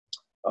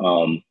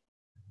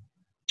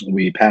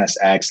 We passed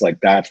acts like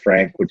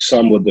Dodd-Frank, which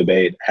some would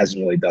debate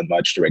hasn't really done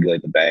much to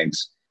regulate the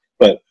banks,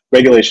 but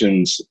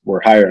regulations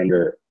were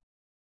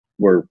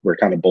were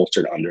kind of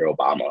bolstered under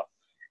Obama,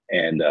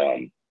 and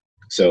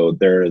so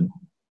there are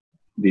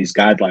these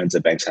guidelines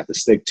that banks have to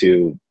stick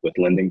to with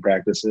lending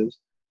practices.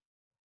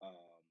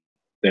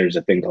 There's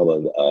a thing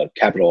called a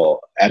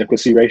capital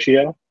adequacy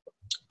ratio,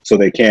 so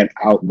they can't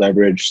out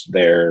leverage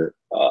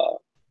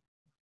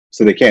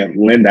so they can't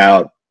lend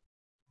out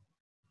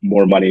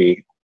more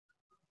money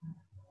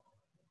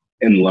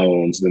in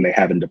loans than they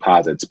have in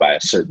deposits by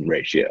a certain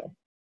ratio.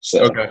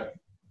 So,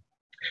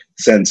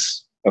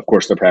 since of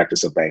course the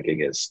practice of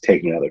banking is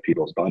taking other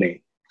people's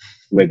money,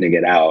 lending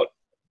it out,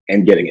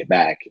 and getting it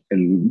back,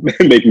 and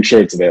making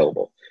sure it's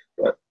available,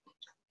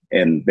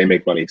 and they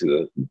make money to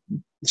the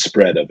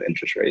spread of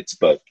interest rates.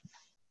 But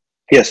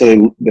yeah,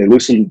 so they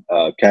loosen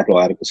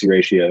capital adequacy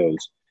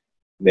ratios.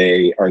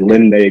 They are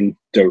lending.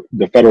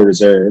 The Federal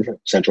Reserve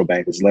central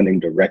bank is lending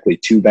directly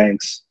to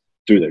banks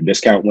through their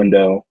discount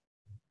window.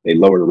 They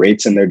lowered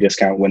rates in their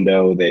discount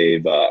window.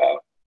 They've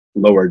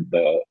lowered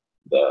the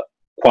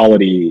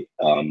quality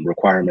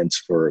requirements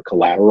for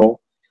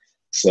collateral.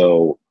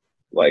 So,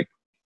 like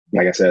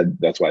I said,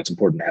 that's why it's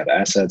important to have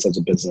assets as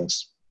a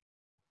business,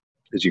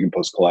 because you can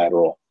post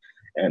collateral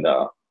and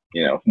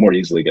more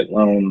easily get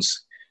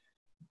loans.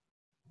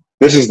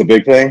 This is the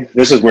big thing.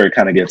 This is where it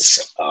kind of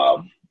gets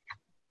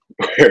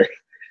where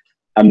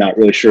I'm not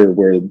really sure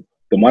where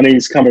the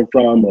money's coming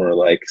from,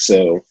 or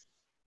so.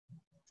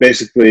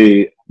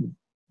 Basically,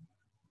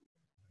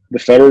 the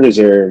Federal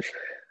Reserve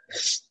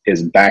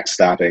is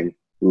backstopping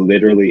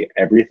literally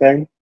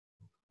everything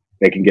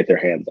they can get their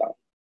hands on.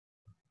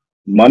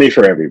 Money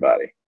for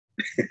everybody.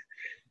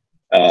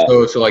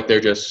 So like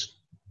they're just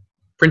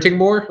printing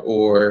more,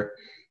 or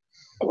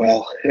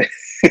well,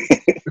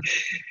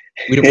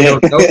 we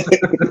don't know.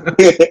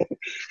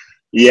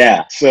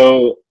 Yeah.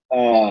 So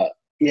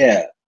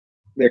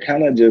they're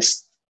kind of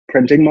just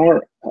printing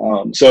more.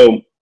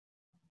 So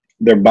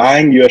they're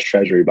buying U.S.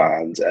 Treasury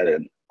bonds at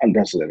an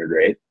unprecedented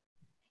rate,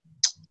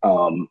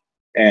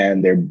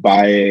 and they're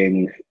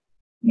buying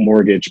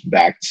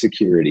mortgage-backed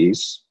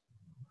securities.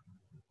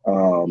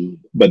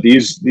 But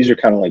these are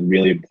kind of like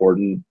really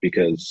important,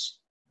 because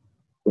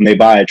when they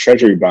buy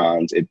Treasury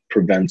bonds, it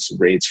prevents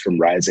rates from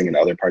rising in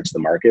other parts of the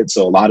market.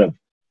 So a lot of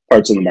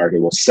parts of the market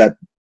will set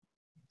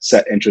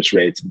interest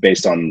rates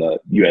based on the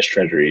U.S.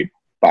 Treasury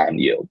bond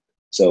yield.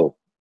 So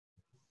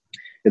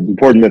it's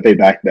important that they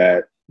back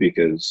that,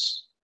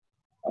 because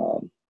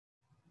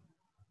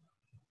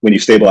when you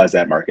stabilize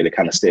that market, it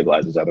kind of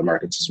stabilizes other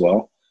markets as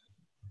well.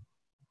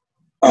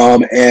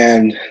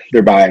 And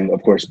they're buying,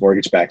 of course,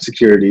 mortgage-backed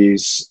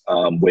securities,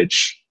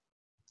 which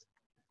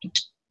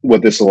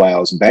what this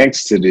allows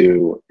banks to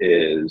do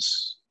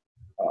is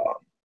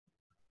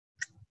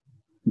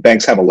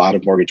banks have a lot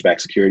of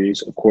mortgage-backed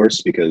securities, of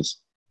course,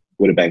 because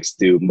what do banks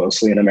do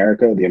mostly in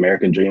America? The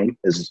American dream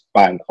is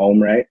buying a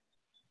home, right?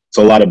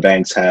 So a lot of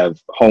banks have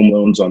home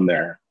loans on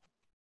their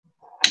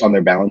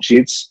balance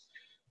sheets.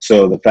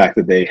 So the fact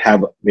that they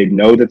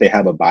know that they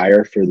have a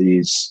buyer for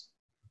these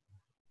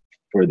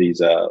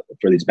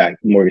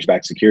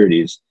mortgage-backed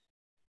securities,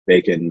 they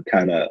can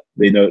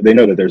they know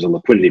that there's a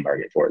liquidity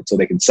market for it, so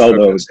they can sell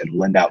those and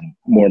lend out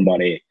more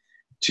money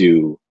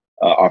to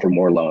offer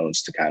more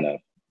loans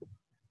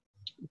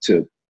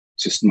to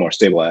just more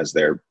stabilize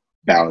their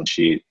balance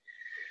sheet,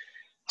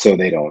 so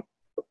they don't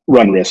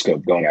run risk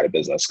of going out of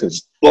business,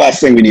 because the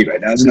last thing we need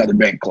right now is another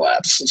bank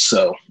collapse.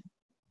 So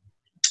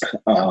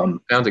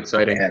sounds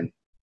exciting. And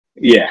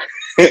yeah.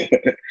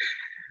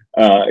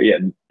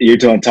 You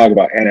don't talk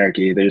about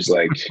anarchy. There's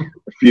like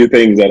a few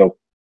things that'll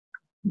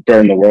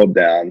burn the world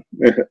down,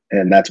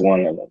 and that's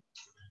one of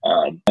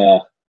them.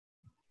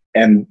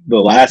 And the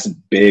last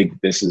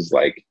this is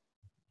like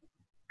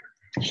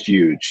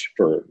huge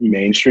for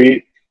Main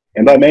Street,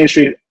 and by Main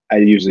Street,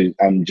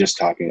 I'm just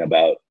talking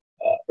about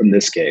in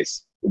this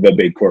case the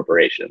big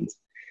corporations.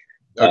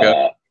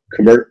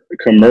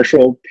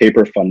 Commercial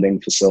paper funding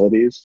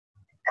facilities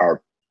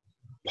are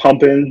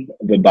pumping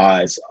the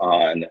buys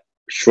on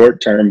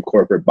short-term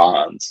corporate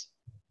bonds.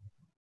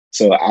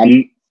 So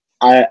I'm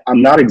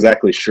not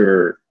exactly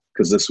sure,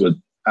 because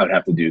I would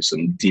have to do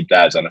some deep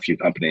dives on a few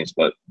companies,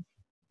 but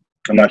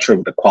I'm not sure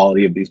what the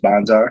quality of these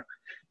bonds are.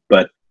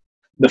 But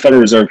the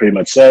Federal Reserve pretty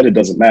much said it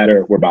doesn't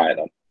matter, we're buying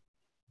them.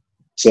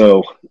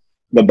 So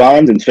the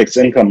bond and fixed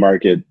income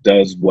market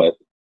does what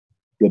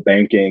the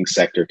banking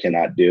sector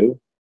cannot do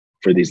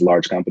for these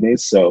large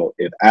companies. So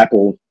if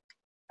Apple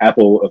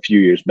a few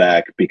years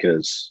back,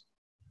 because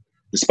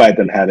despite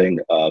them having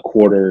a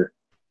quarter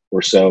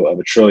or so of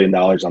 $1 trillion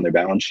on their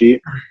balance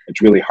sheet,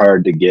 it's really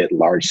hard to get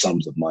large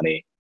sums of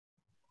money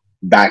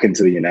back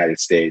into the United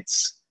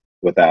States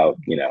without,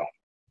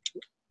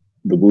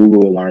 the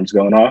Google alarms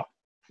going off.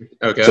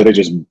 Okay. So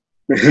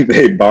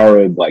they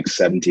borrowed like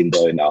 $17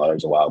 billion a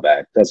while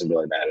back. Doesn't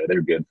really matter.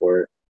 They're good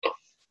for it.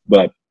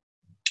 But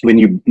when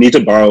you need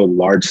to borrow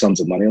large sums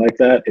of money like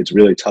that, it's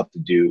really tough to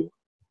do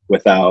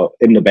without,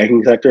 in the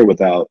banking sector,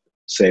 without,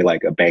 say,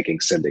 like a banking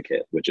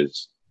syndicate, which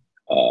is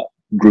a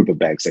group of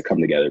banks that come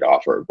together to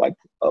offer like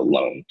a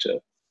loan to,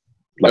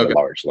 like a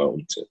large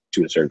loan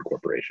to a certain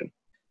corporation.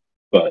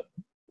 But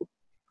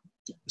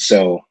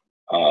so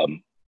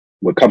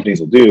what companies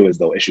will do is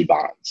they'll issue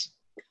bonds.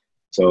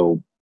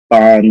 So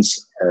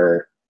bonds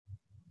are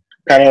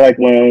kind of like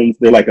loans.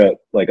 They're like a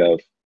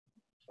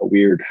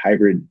weird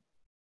hybrid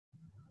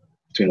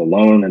between a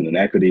loan and an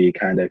equity,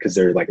 kind of, because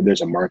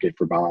there's a market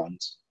for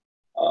bonds,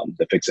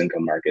 the fixed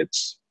income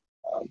markets.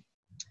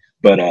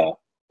 But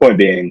point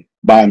being,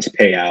 bonds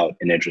pay out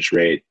an interest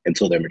rate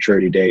until their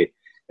maturity date,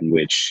 in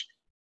which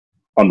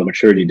on the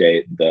maturity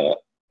date, the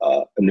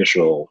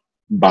initial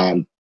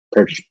bond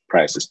purchase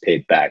price is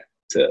paid back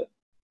to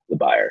the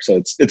buyer. So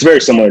it's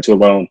very similar to a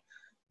loan,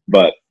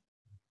 but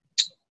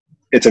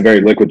it's a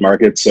very liquid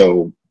market.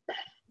 So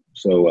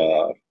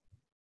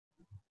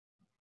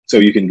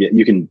you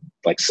can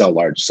like sell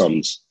large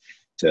sums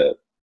to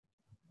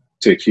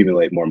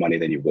accumulate more money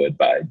than you would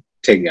by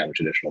taking out a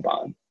traditional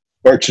bond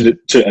or to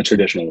a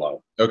traditional loan.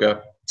 Okay.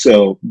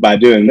 So by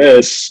doing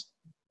this,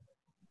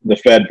 the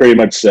Fed pretty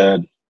much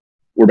said,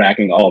 we're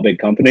backing all big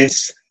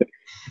companies.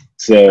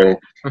 So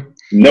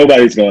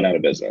nobody's going out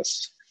of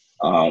business.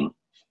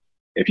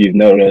 If you've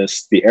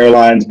noticed, the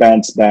airlines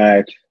bounced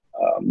back.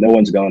 No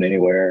one's going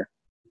anywhere.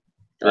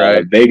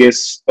 Right.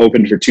 Vegas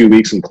opened for 2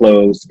 weeks and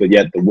closed, but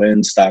yet the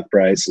Wynn stock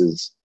price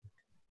is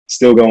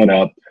still going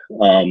up.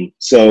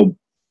 So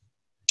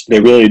they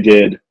really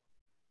did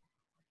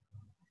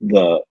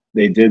the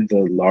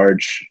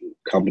large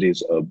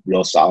companies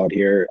real solid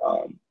here.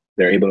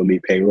 They're able to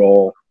meet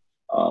payroll,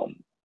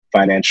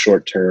 finance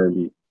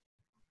short-term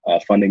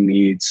funding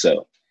needs.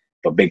 So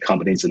but big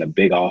companies in a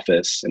big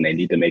office and they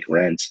need to make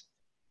rent,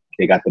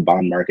 they got the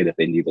bond market if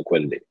they need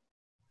liquidity.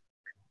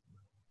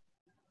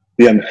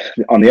 Then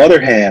on the other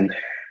hand,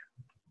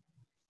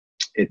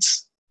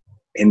 it's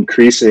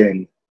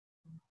increasing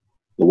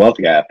the wealth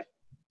gap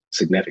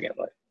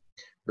significantly.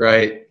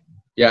 Right.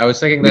 Yeah, I was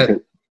thinking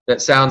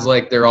that sounds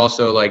like they're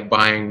also like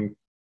buying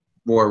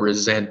more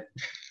resent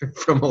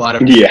from a lot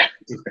of people. Yeah.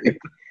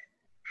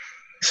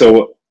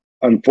 So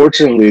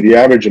unfortunately, the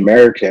average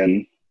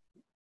American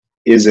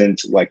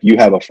isn't like, you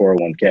have a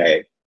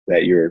 401k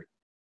that you're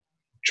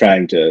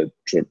trying to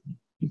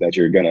that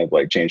you're gonna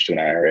like change to an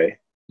IRA,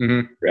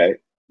 right?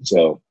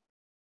 So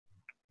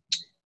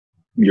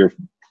your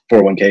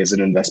 401k is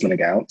an investment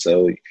account.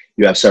 So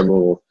you have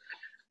several.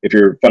 If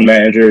your fund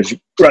manager is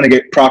running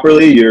it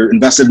properly, you're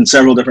invested in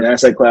several different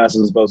asset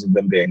classes, both of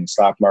them being the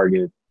stock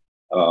market.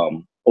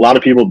 A lot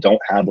of people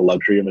don't have the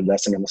luxury of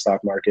investing in the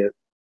stock market,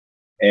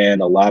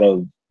 and a lot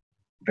of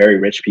very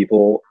rich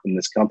people in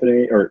this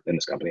country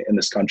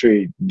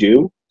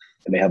do,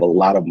 and they have a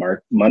lot of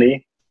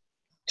money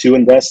to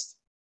invest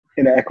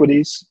in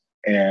equities.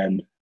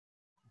 And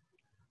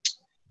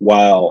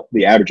while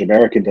the average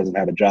American doesn't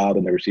have a job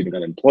and they're receiving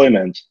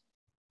unemployment,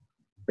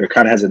 there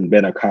kind of hasn't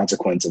been a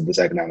consequence of this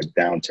economic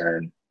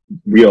downturn,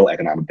 real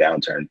economic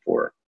downturn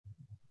for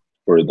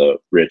the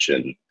rich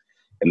and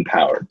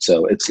empowered.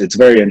 So it's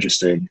very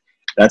interesting.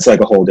 That's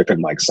like a whole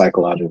different like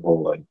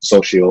psychological, like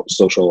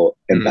social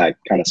impact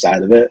kind of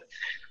side of it.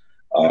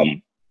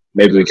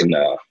 Maybe we can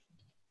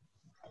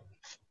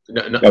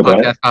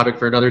podcast topic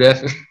for another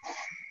day.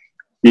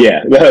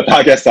 Yeah,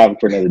 podcast topic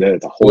for another day.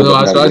 It's a whole. Well,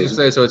 I was going to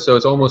say, so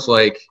it's almost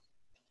like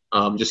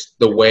just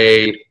the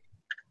way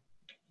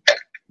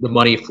the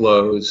money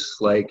flows.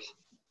 Like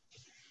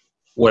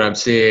what I'm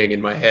seeing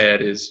in my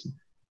head is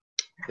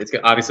it's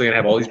obviously going to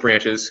have all these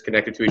branches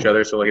connected to each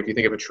other. So like if you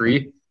think of a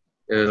tree,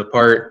 and there's a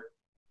part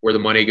where the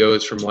money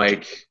goes from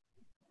like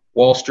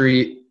Wall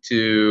Street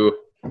to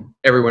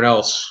everyone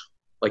else,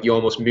 like you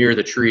almost mirror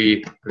the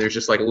tree, and there's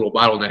just like a little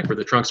bottleneck where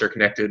the trunks are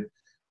connected,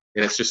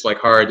 and it's just like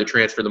hard to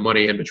transfer the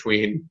money in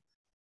between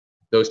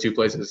those two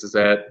places. Is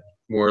that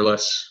more or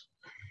less?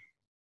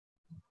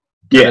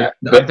 Yeah.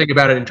 I'm thinking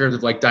about it in terms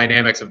of like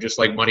dynamics of just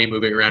like money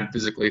moving around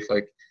physically,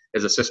 like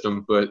as a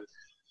system, but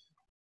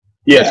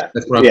yeah,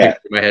 that's what I'm thinking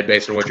in my head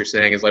based on what you're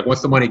saying is like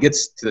once the money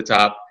gets to the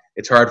top,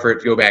 it's hard for it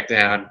to go back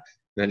down, and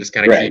then just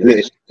kind of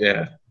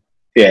yeah,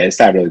 it's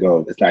not really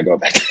going. It's not going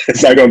back.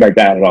 It's not going back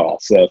down at all.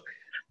 So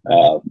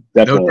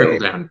definitely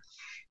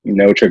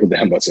no trickle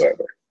down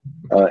whatsoever.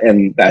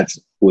 And that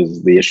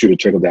was the issue with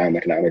trickle down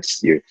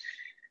economics.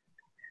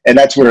 And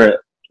that's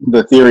where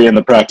the theory and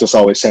the practice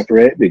always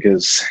separate,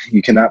 because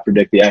you cannot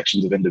predict the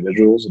actions of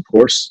individuals, of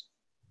course.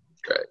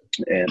 Right.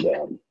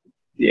 And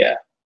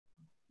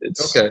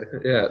it's okay.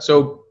 Yeah.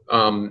 So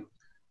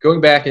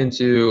going back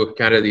into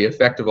kind of the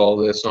effect of all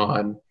this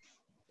on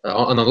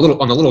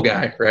the little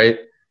guy, right?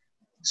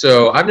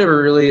 So I've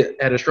never really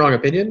had a strong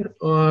opinion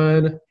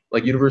on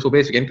like universal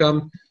basic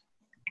income.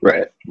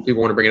 Right.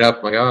 People want to bring it up.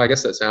 I'm like, oh, I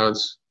guess that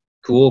sounds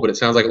cool, but it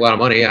sounds like a lot of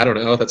money. I don't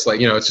know. That's like,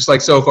 it's just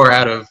like so far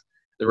out of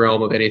the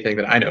realm of anything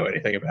that I know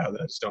anything about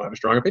that I just don't have a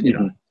strong opinion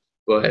Mm-hmm. on.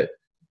 But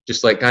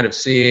just like kind of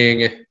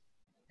seeing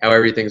how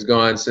everything's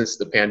gone since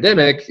the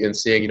pandemic and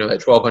seeing,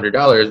 that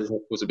 $1,200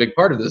 was a big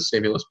part of the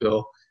stimulus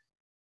bill.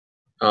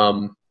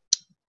 So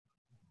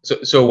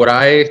what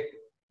I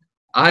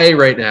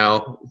right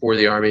now for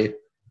the Army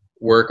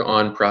work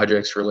on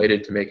projects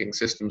related to making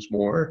systems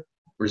more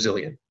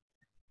resilient.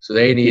 So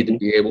they need to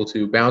be able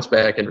to bounce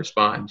back and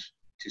respond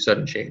to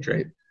sudden change,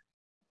 right?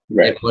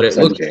 Right. And what it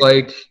looks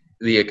like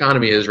the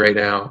economy is right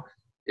now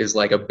is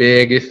like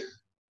it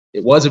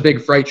was a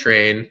big freight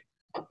train,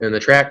 and the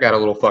track got a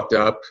little fucked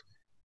up,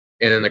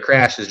 and then the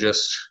crash is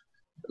just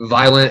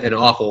violent and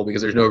awful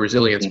because there's no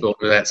resilience built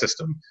into that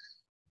system.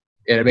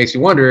 And it makes you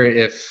wonder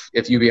if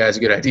UBI is a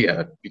good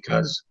idea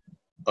because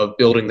of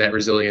building that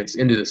resilience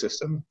into the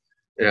system.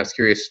 And I was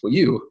curious what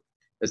you,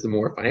 as the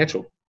more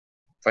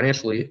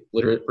financially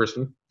literate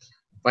person,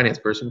 finance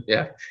person,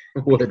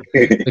 would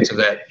think of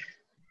that.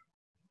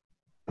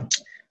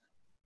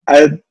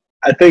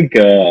 I think,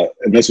 and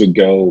this would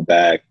go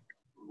back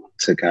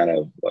to kind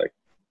of like,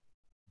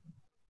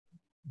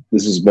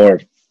 this is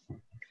more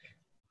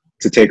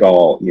to take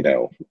all,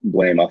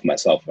 blame off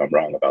myself if I'm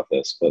wrong about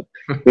this, but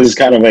this is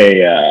kind of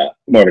a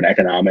more of an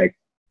economic,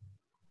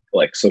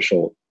 like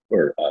social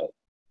or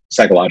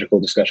psychological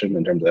discussion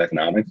in terms of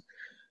economics.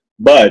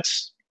 But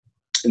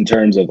in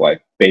terms of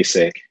like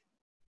basic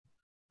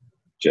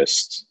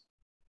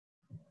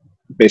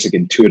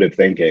intuitive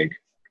thinking,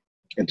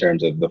 in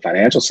terms of the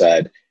financial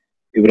side,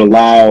 it would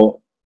allow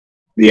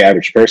the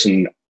average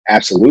person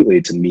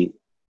absolutely to meet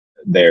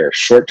their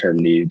short-term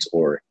needs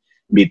or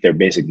meet their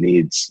basic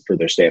needs for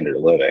their standard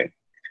of living,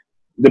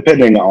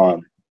 depending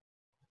on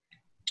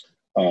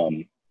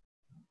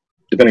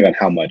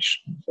how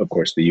much, of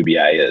course, the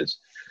UBI is.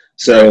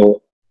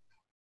 So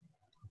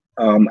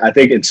I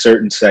think in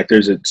certain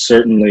sectors, it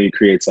certainly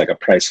creates like a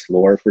price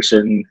floor for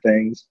certain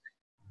things.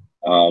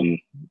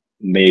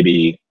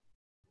 Maybe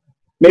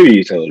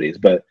utilities,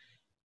 but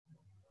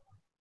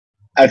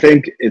I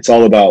think it's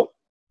all about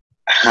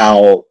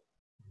how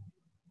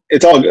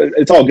it's all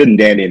good and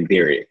dandy in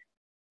theory.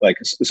 Like,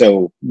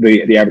 so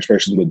the average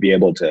person would be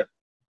able to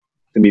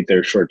meet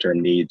their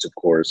short-term needs, of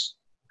course,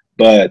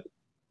 but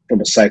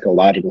from a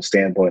psychological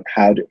standpoint,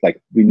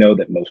 we know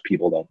that most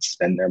people don't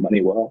spend their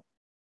money well.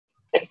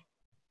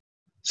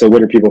 So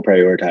what are people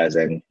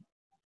prioritizing?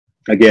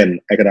 Again,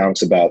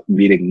 economics about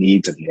meeting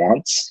needs and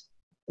wants,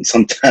 and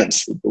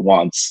sometimes the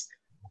wants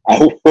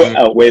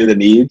outweigh the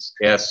needs.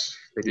 Yes,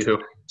 they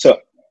do. So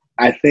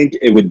I think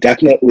it would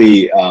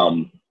definitely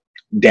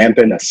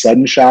dampen a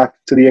sudden shock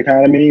to the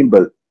economy,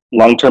 but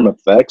long-term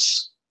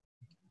effects,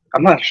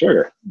 I'm not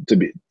sure, to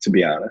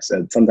be honest.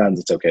 And sometimes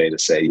it's okay to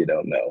say you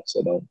don't know,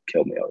 so don't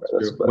kill me over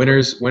this. But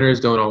winners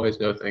don't always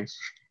know things.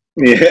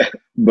 Yeah,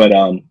 but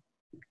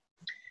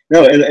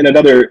no, and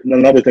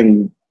another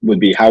thing would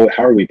be how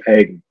are we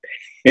paying?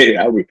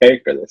 How are we paying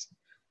for this?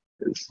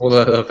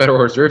 Well, the Federal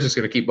Reserve is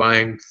going to keep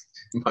buying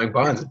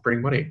bonds and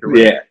printing money.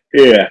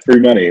 Yeah, free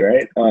money,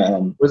 right?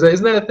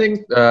 Isn't that a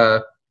thing?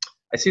 I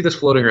see this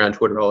floating around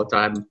Twitter all the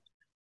time.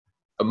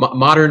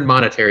 Modern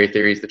monetary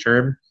theory is the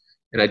term,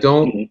 and I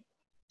don't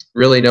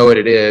really know what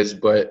it is,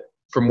 but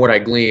from what I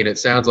glean, it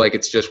sounds like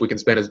it's just we can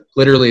spend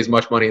literally as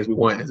much money as we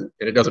want, and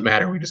it doesn't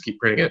matter. We just keep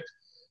printing it.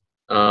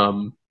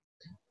 I'm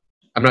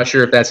not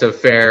sure if that's a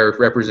fair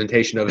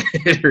representation of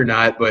it or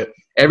not, but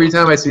every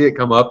time I see it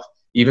come up,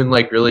 even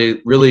like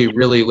really, really,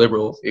 really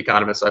liberal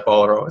economists I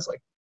follow are always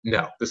like,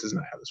 no, this is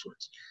not how this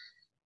works.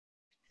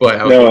 But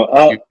how do you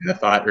have a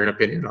thought or an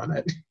opinion on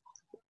that?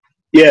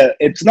 Yeah,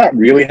 it's not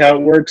really how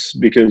it works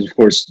because, of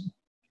course,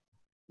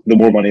 the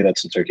more money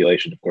that's in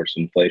circulation, of course,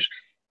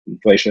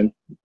 inflation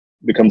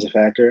becomes a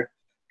factor.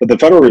 But the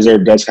Federal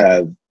Reserve does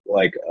have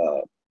like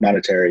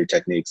monetary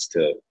techniques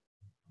to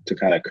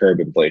kind of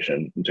curb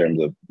inflation in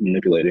terms of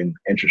manipulating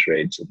interest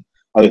rates and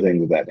other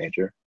things of that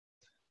nature.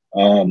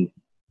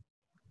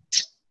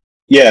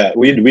 Yeah,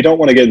 we don't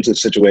want to get into a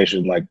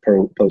situation like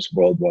post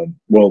World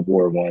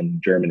War I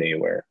Germany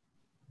where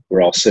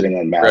we're all sitting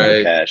on mountains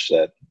of cash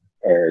that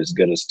are as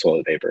good as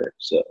toilet paper.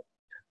 So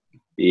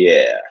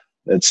yeah,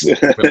 that's we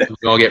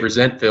all get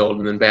resent-filled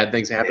and then bad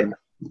things happen.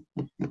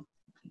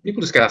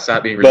 People just gotta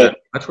stop being resentful.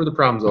 That's where the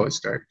problems always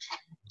start.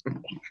 A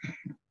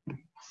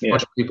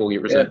bunch of people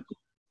get resentful.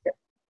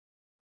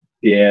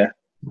 Yeah.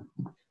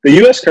 The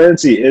U.S.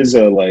 currency is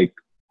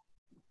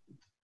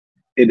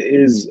it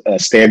is a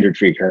standard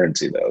free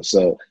currency though.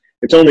 So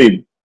it's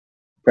only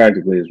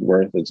practically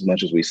worth as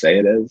much as we say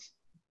it is.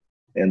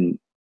 And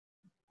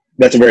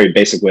that's a very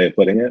basic way of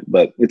putting it,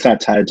 but it's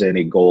not tied to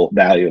any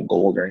value of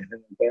gold or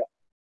anything like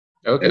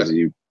that. Okay. As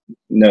you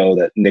know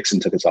that Nixon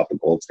took us off the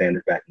gold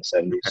standard back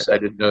in the 70s. I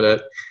didn't know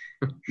that.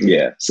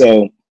 Yeah.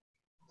 So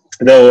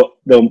though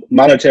the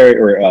monetary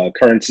or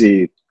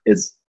currency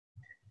is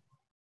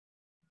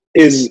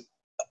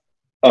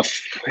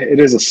it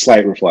is a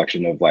slight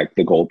reflection of like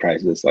the gold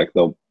prices. Like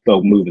they'll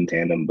move in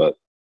tandem, but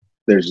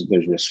there's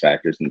risk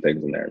factors and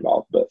things in there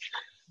involved. But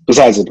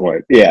besides the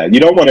point, yeah, you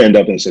don't want to end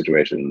up in a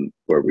situation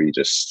where we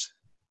just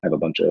have a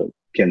bunch of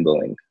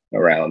kindling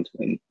around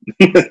and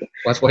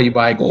That's why you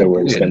buy gold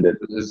nowhere to spend bullion,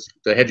 it. is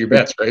to hedge your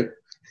bets, right?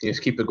 You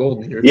just keep the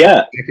gold in your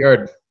Yeah,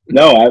 backyard.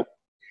 no, I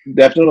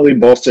definitely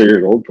bolster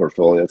your gold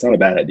portfolio. It's not a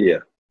bad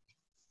idea.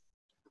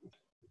 I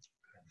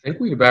think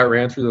we about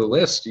ran through the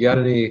list. You got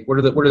any? What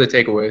are the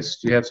takeaways?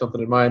 Do you have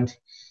something in mind?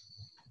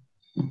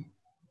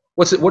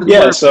 What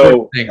are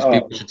things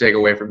people should take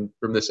away from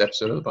this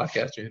episode of the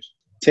podcast, James?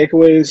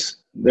 Takeaways.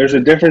 There's a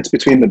difference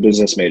between the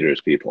business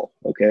majors people.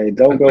 Okay,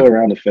 don't go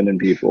around offending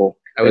people.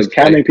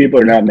 Accounting people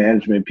are not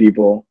management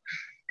people,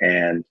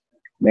 and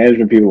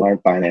management people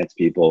aren't finance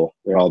people.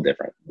 They're all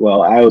different.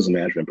 Well, I was a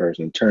management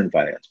person turned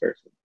finance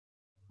person,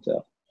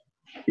 so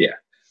yeah.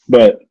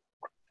 But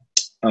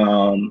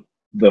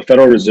the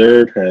Federal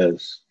Reserve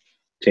has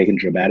taken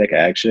dramatic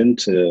action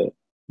to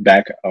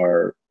back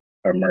our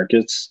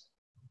markets.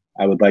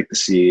 I would like to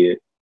see,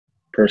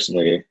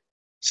 personally,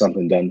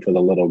 something done for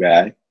the little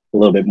guy, a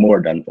little bit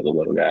more done for the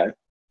little guy.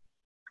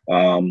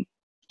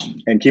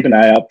 And keep an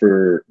eye out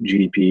for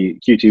Q2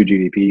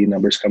 GDP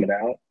numbers coming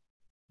out.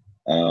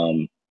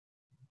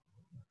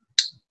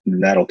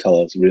 That'll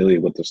tell us really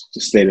what the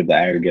state of the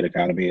aggregate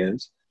economy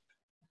is.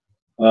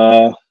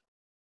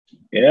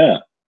 Yeah.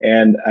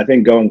 And I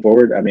think going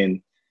forward, I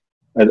mean,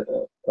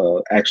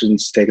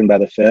 actions taken by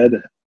the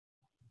Fed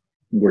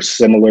were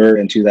similar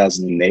in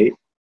 2008.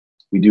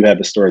 We do have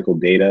historical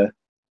data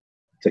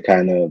to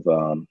kind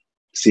of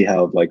see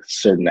how like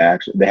certain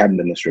actions, they haven't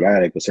been this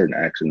dramatic, but certain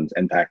actions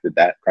impacted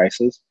that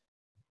crisis.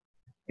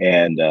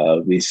 And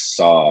we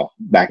saw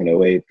back in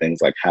 2008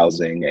 things like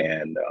housing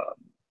and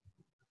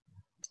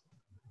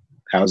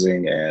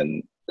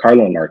car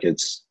loan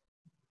markets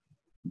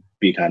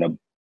be kind of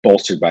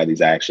bolstered by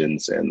these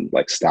actions and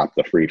like stop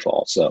the free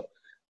fall. So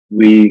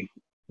we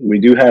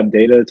do have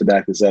data to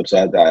back this up.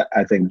 So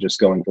I think just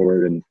going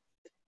forward and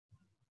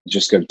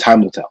just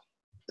time will tell.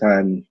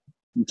 Time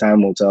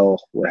will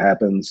tell what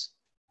happens,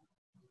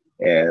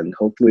 and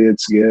hopefully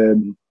it's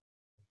good.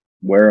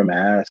 Wear a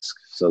mask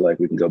so like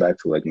we can go back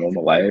to like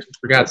normal life.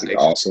 For God's sake,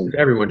 awesome.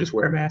 Everyone just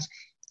wear a mask.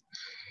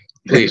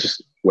 Please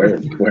just wear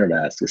a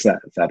mask. It's not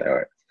that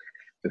hard.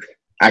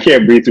 I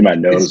can't breathe through my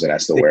nose and I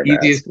still wear a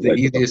mask. The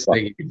easiest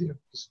thing you can do.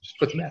 Just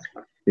put the mask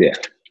on. Yeah.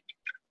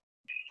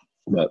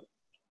 But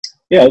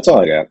yeah, that's all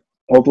I got.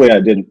 Hopefully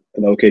I did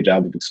an okay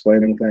job of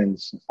explaining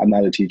things. I'm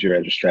not a teacher.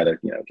 I just try to,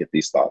 get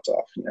these thoughts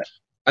off.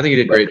 I think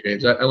you did great,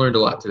 James. I learned a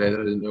lot today that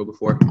I didn't know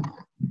before.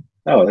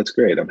 Oh, that's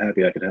great. I'm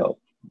happy I could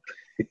help.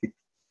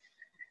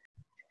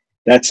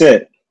 That's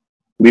it.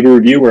 Leave a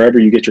review wherever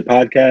you get your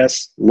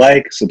podcasts.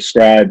 Like,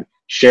 subscribe,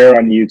 share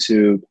on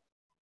YouTube,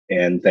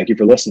 and thank you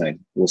for listening.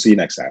 We'll see you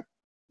next time.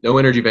 No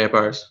energy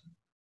vampires.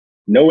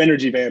 No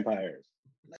energy vampires.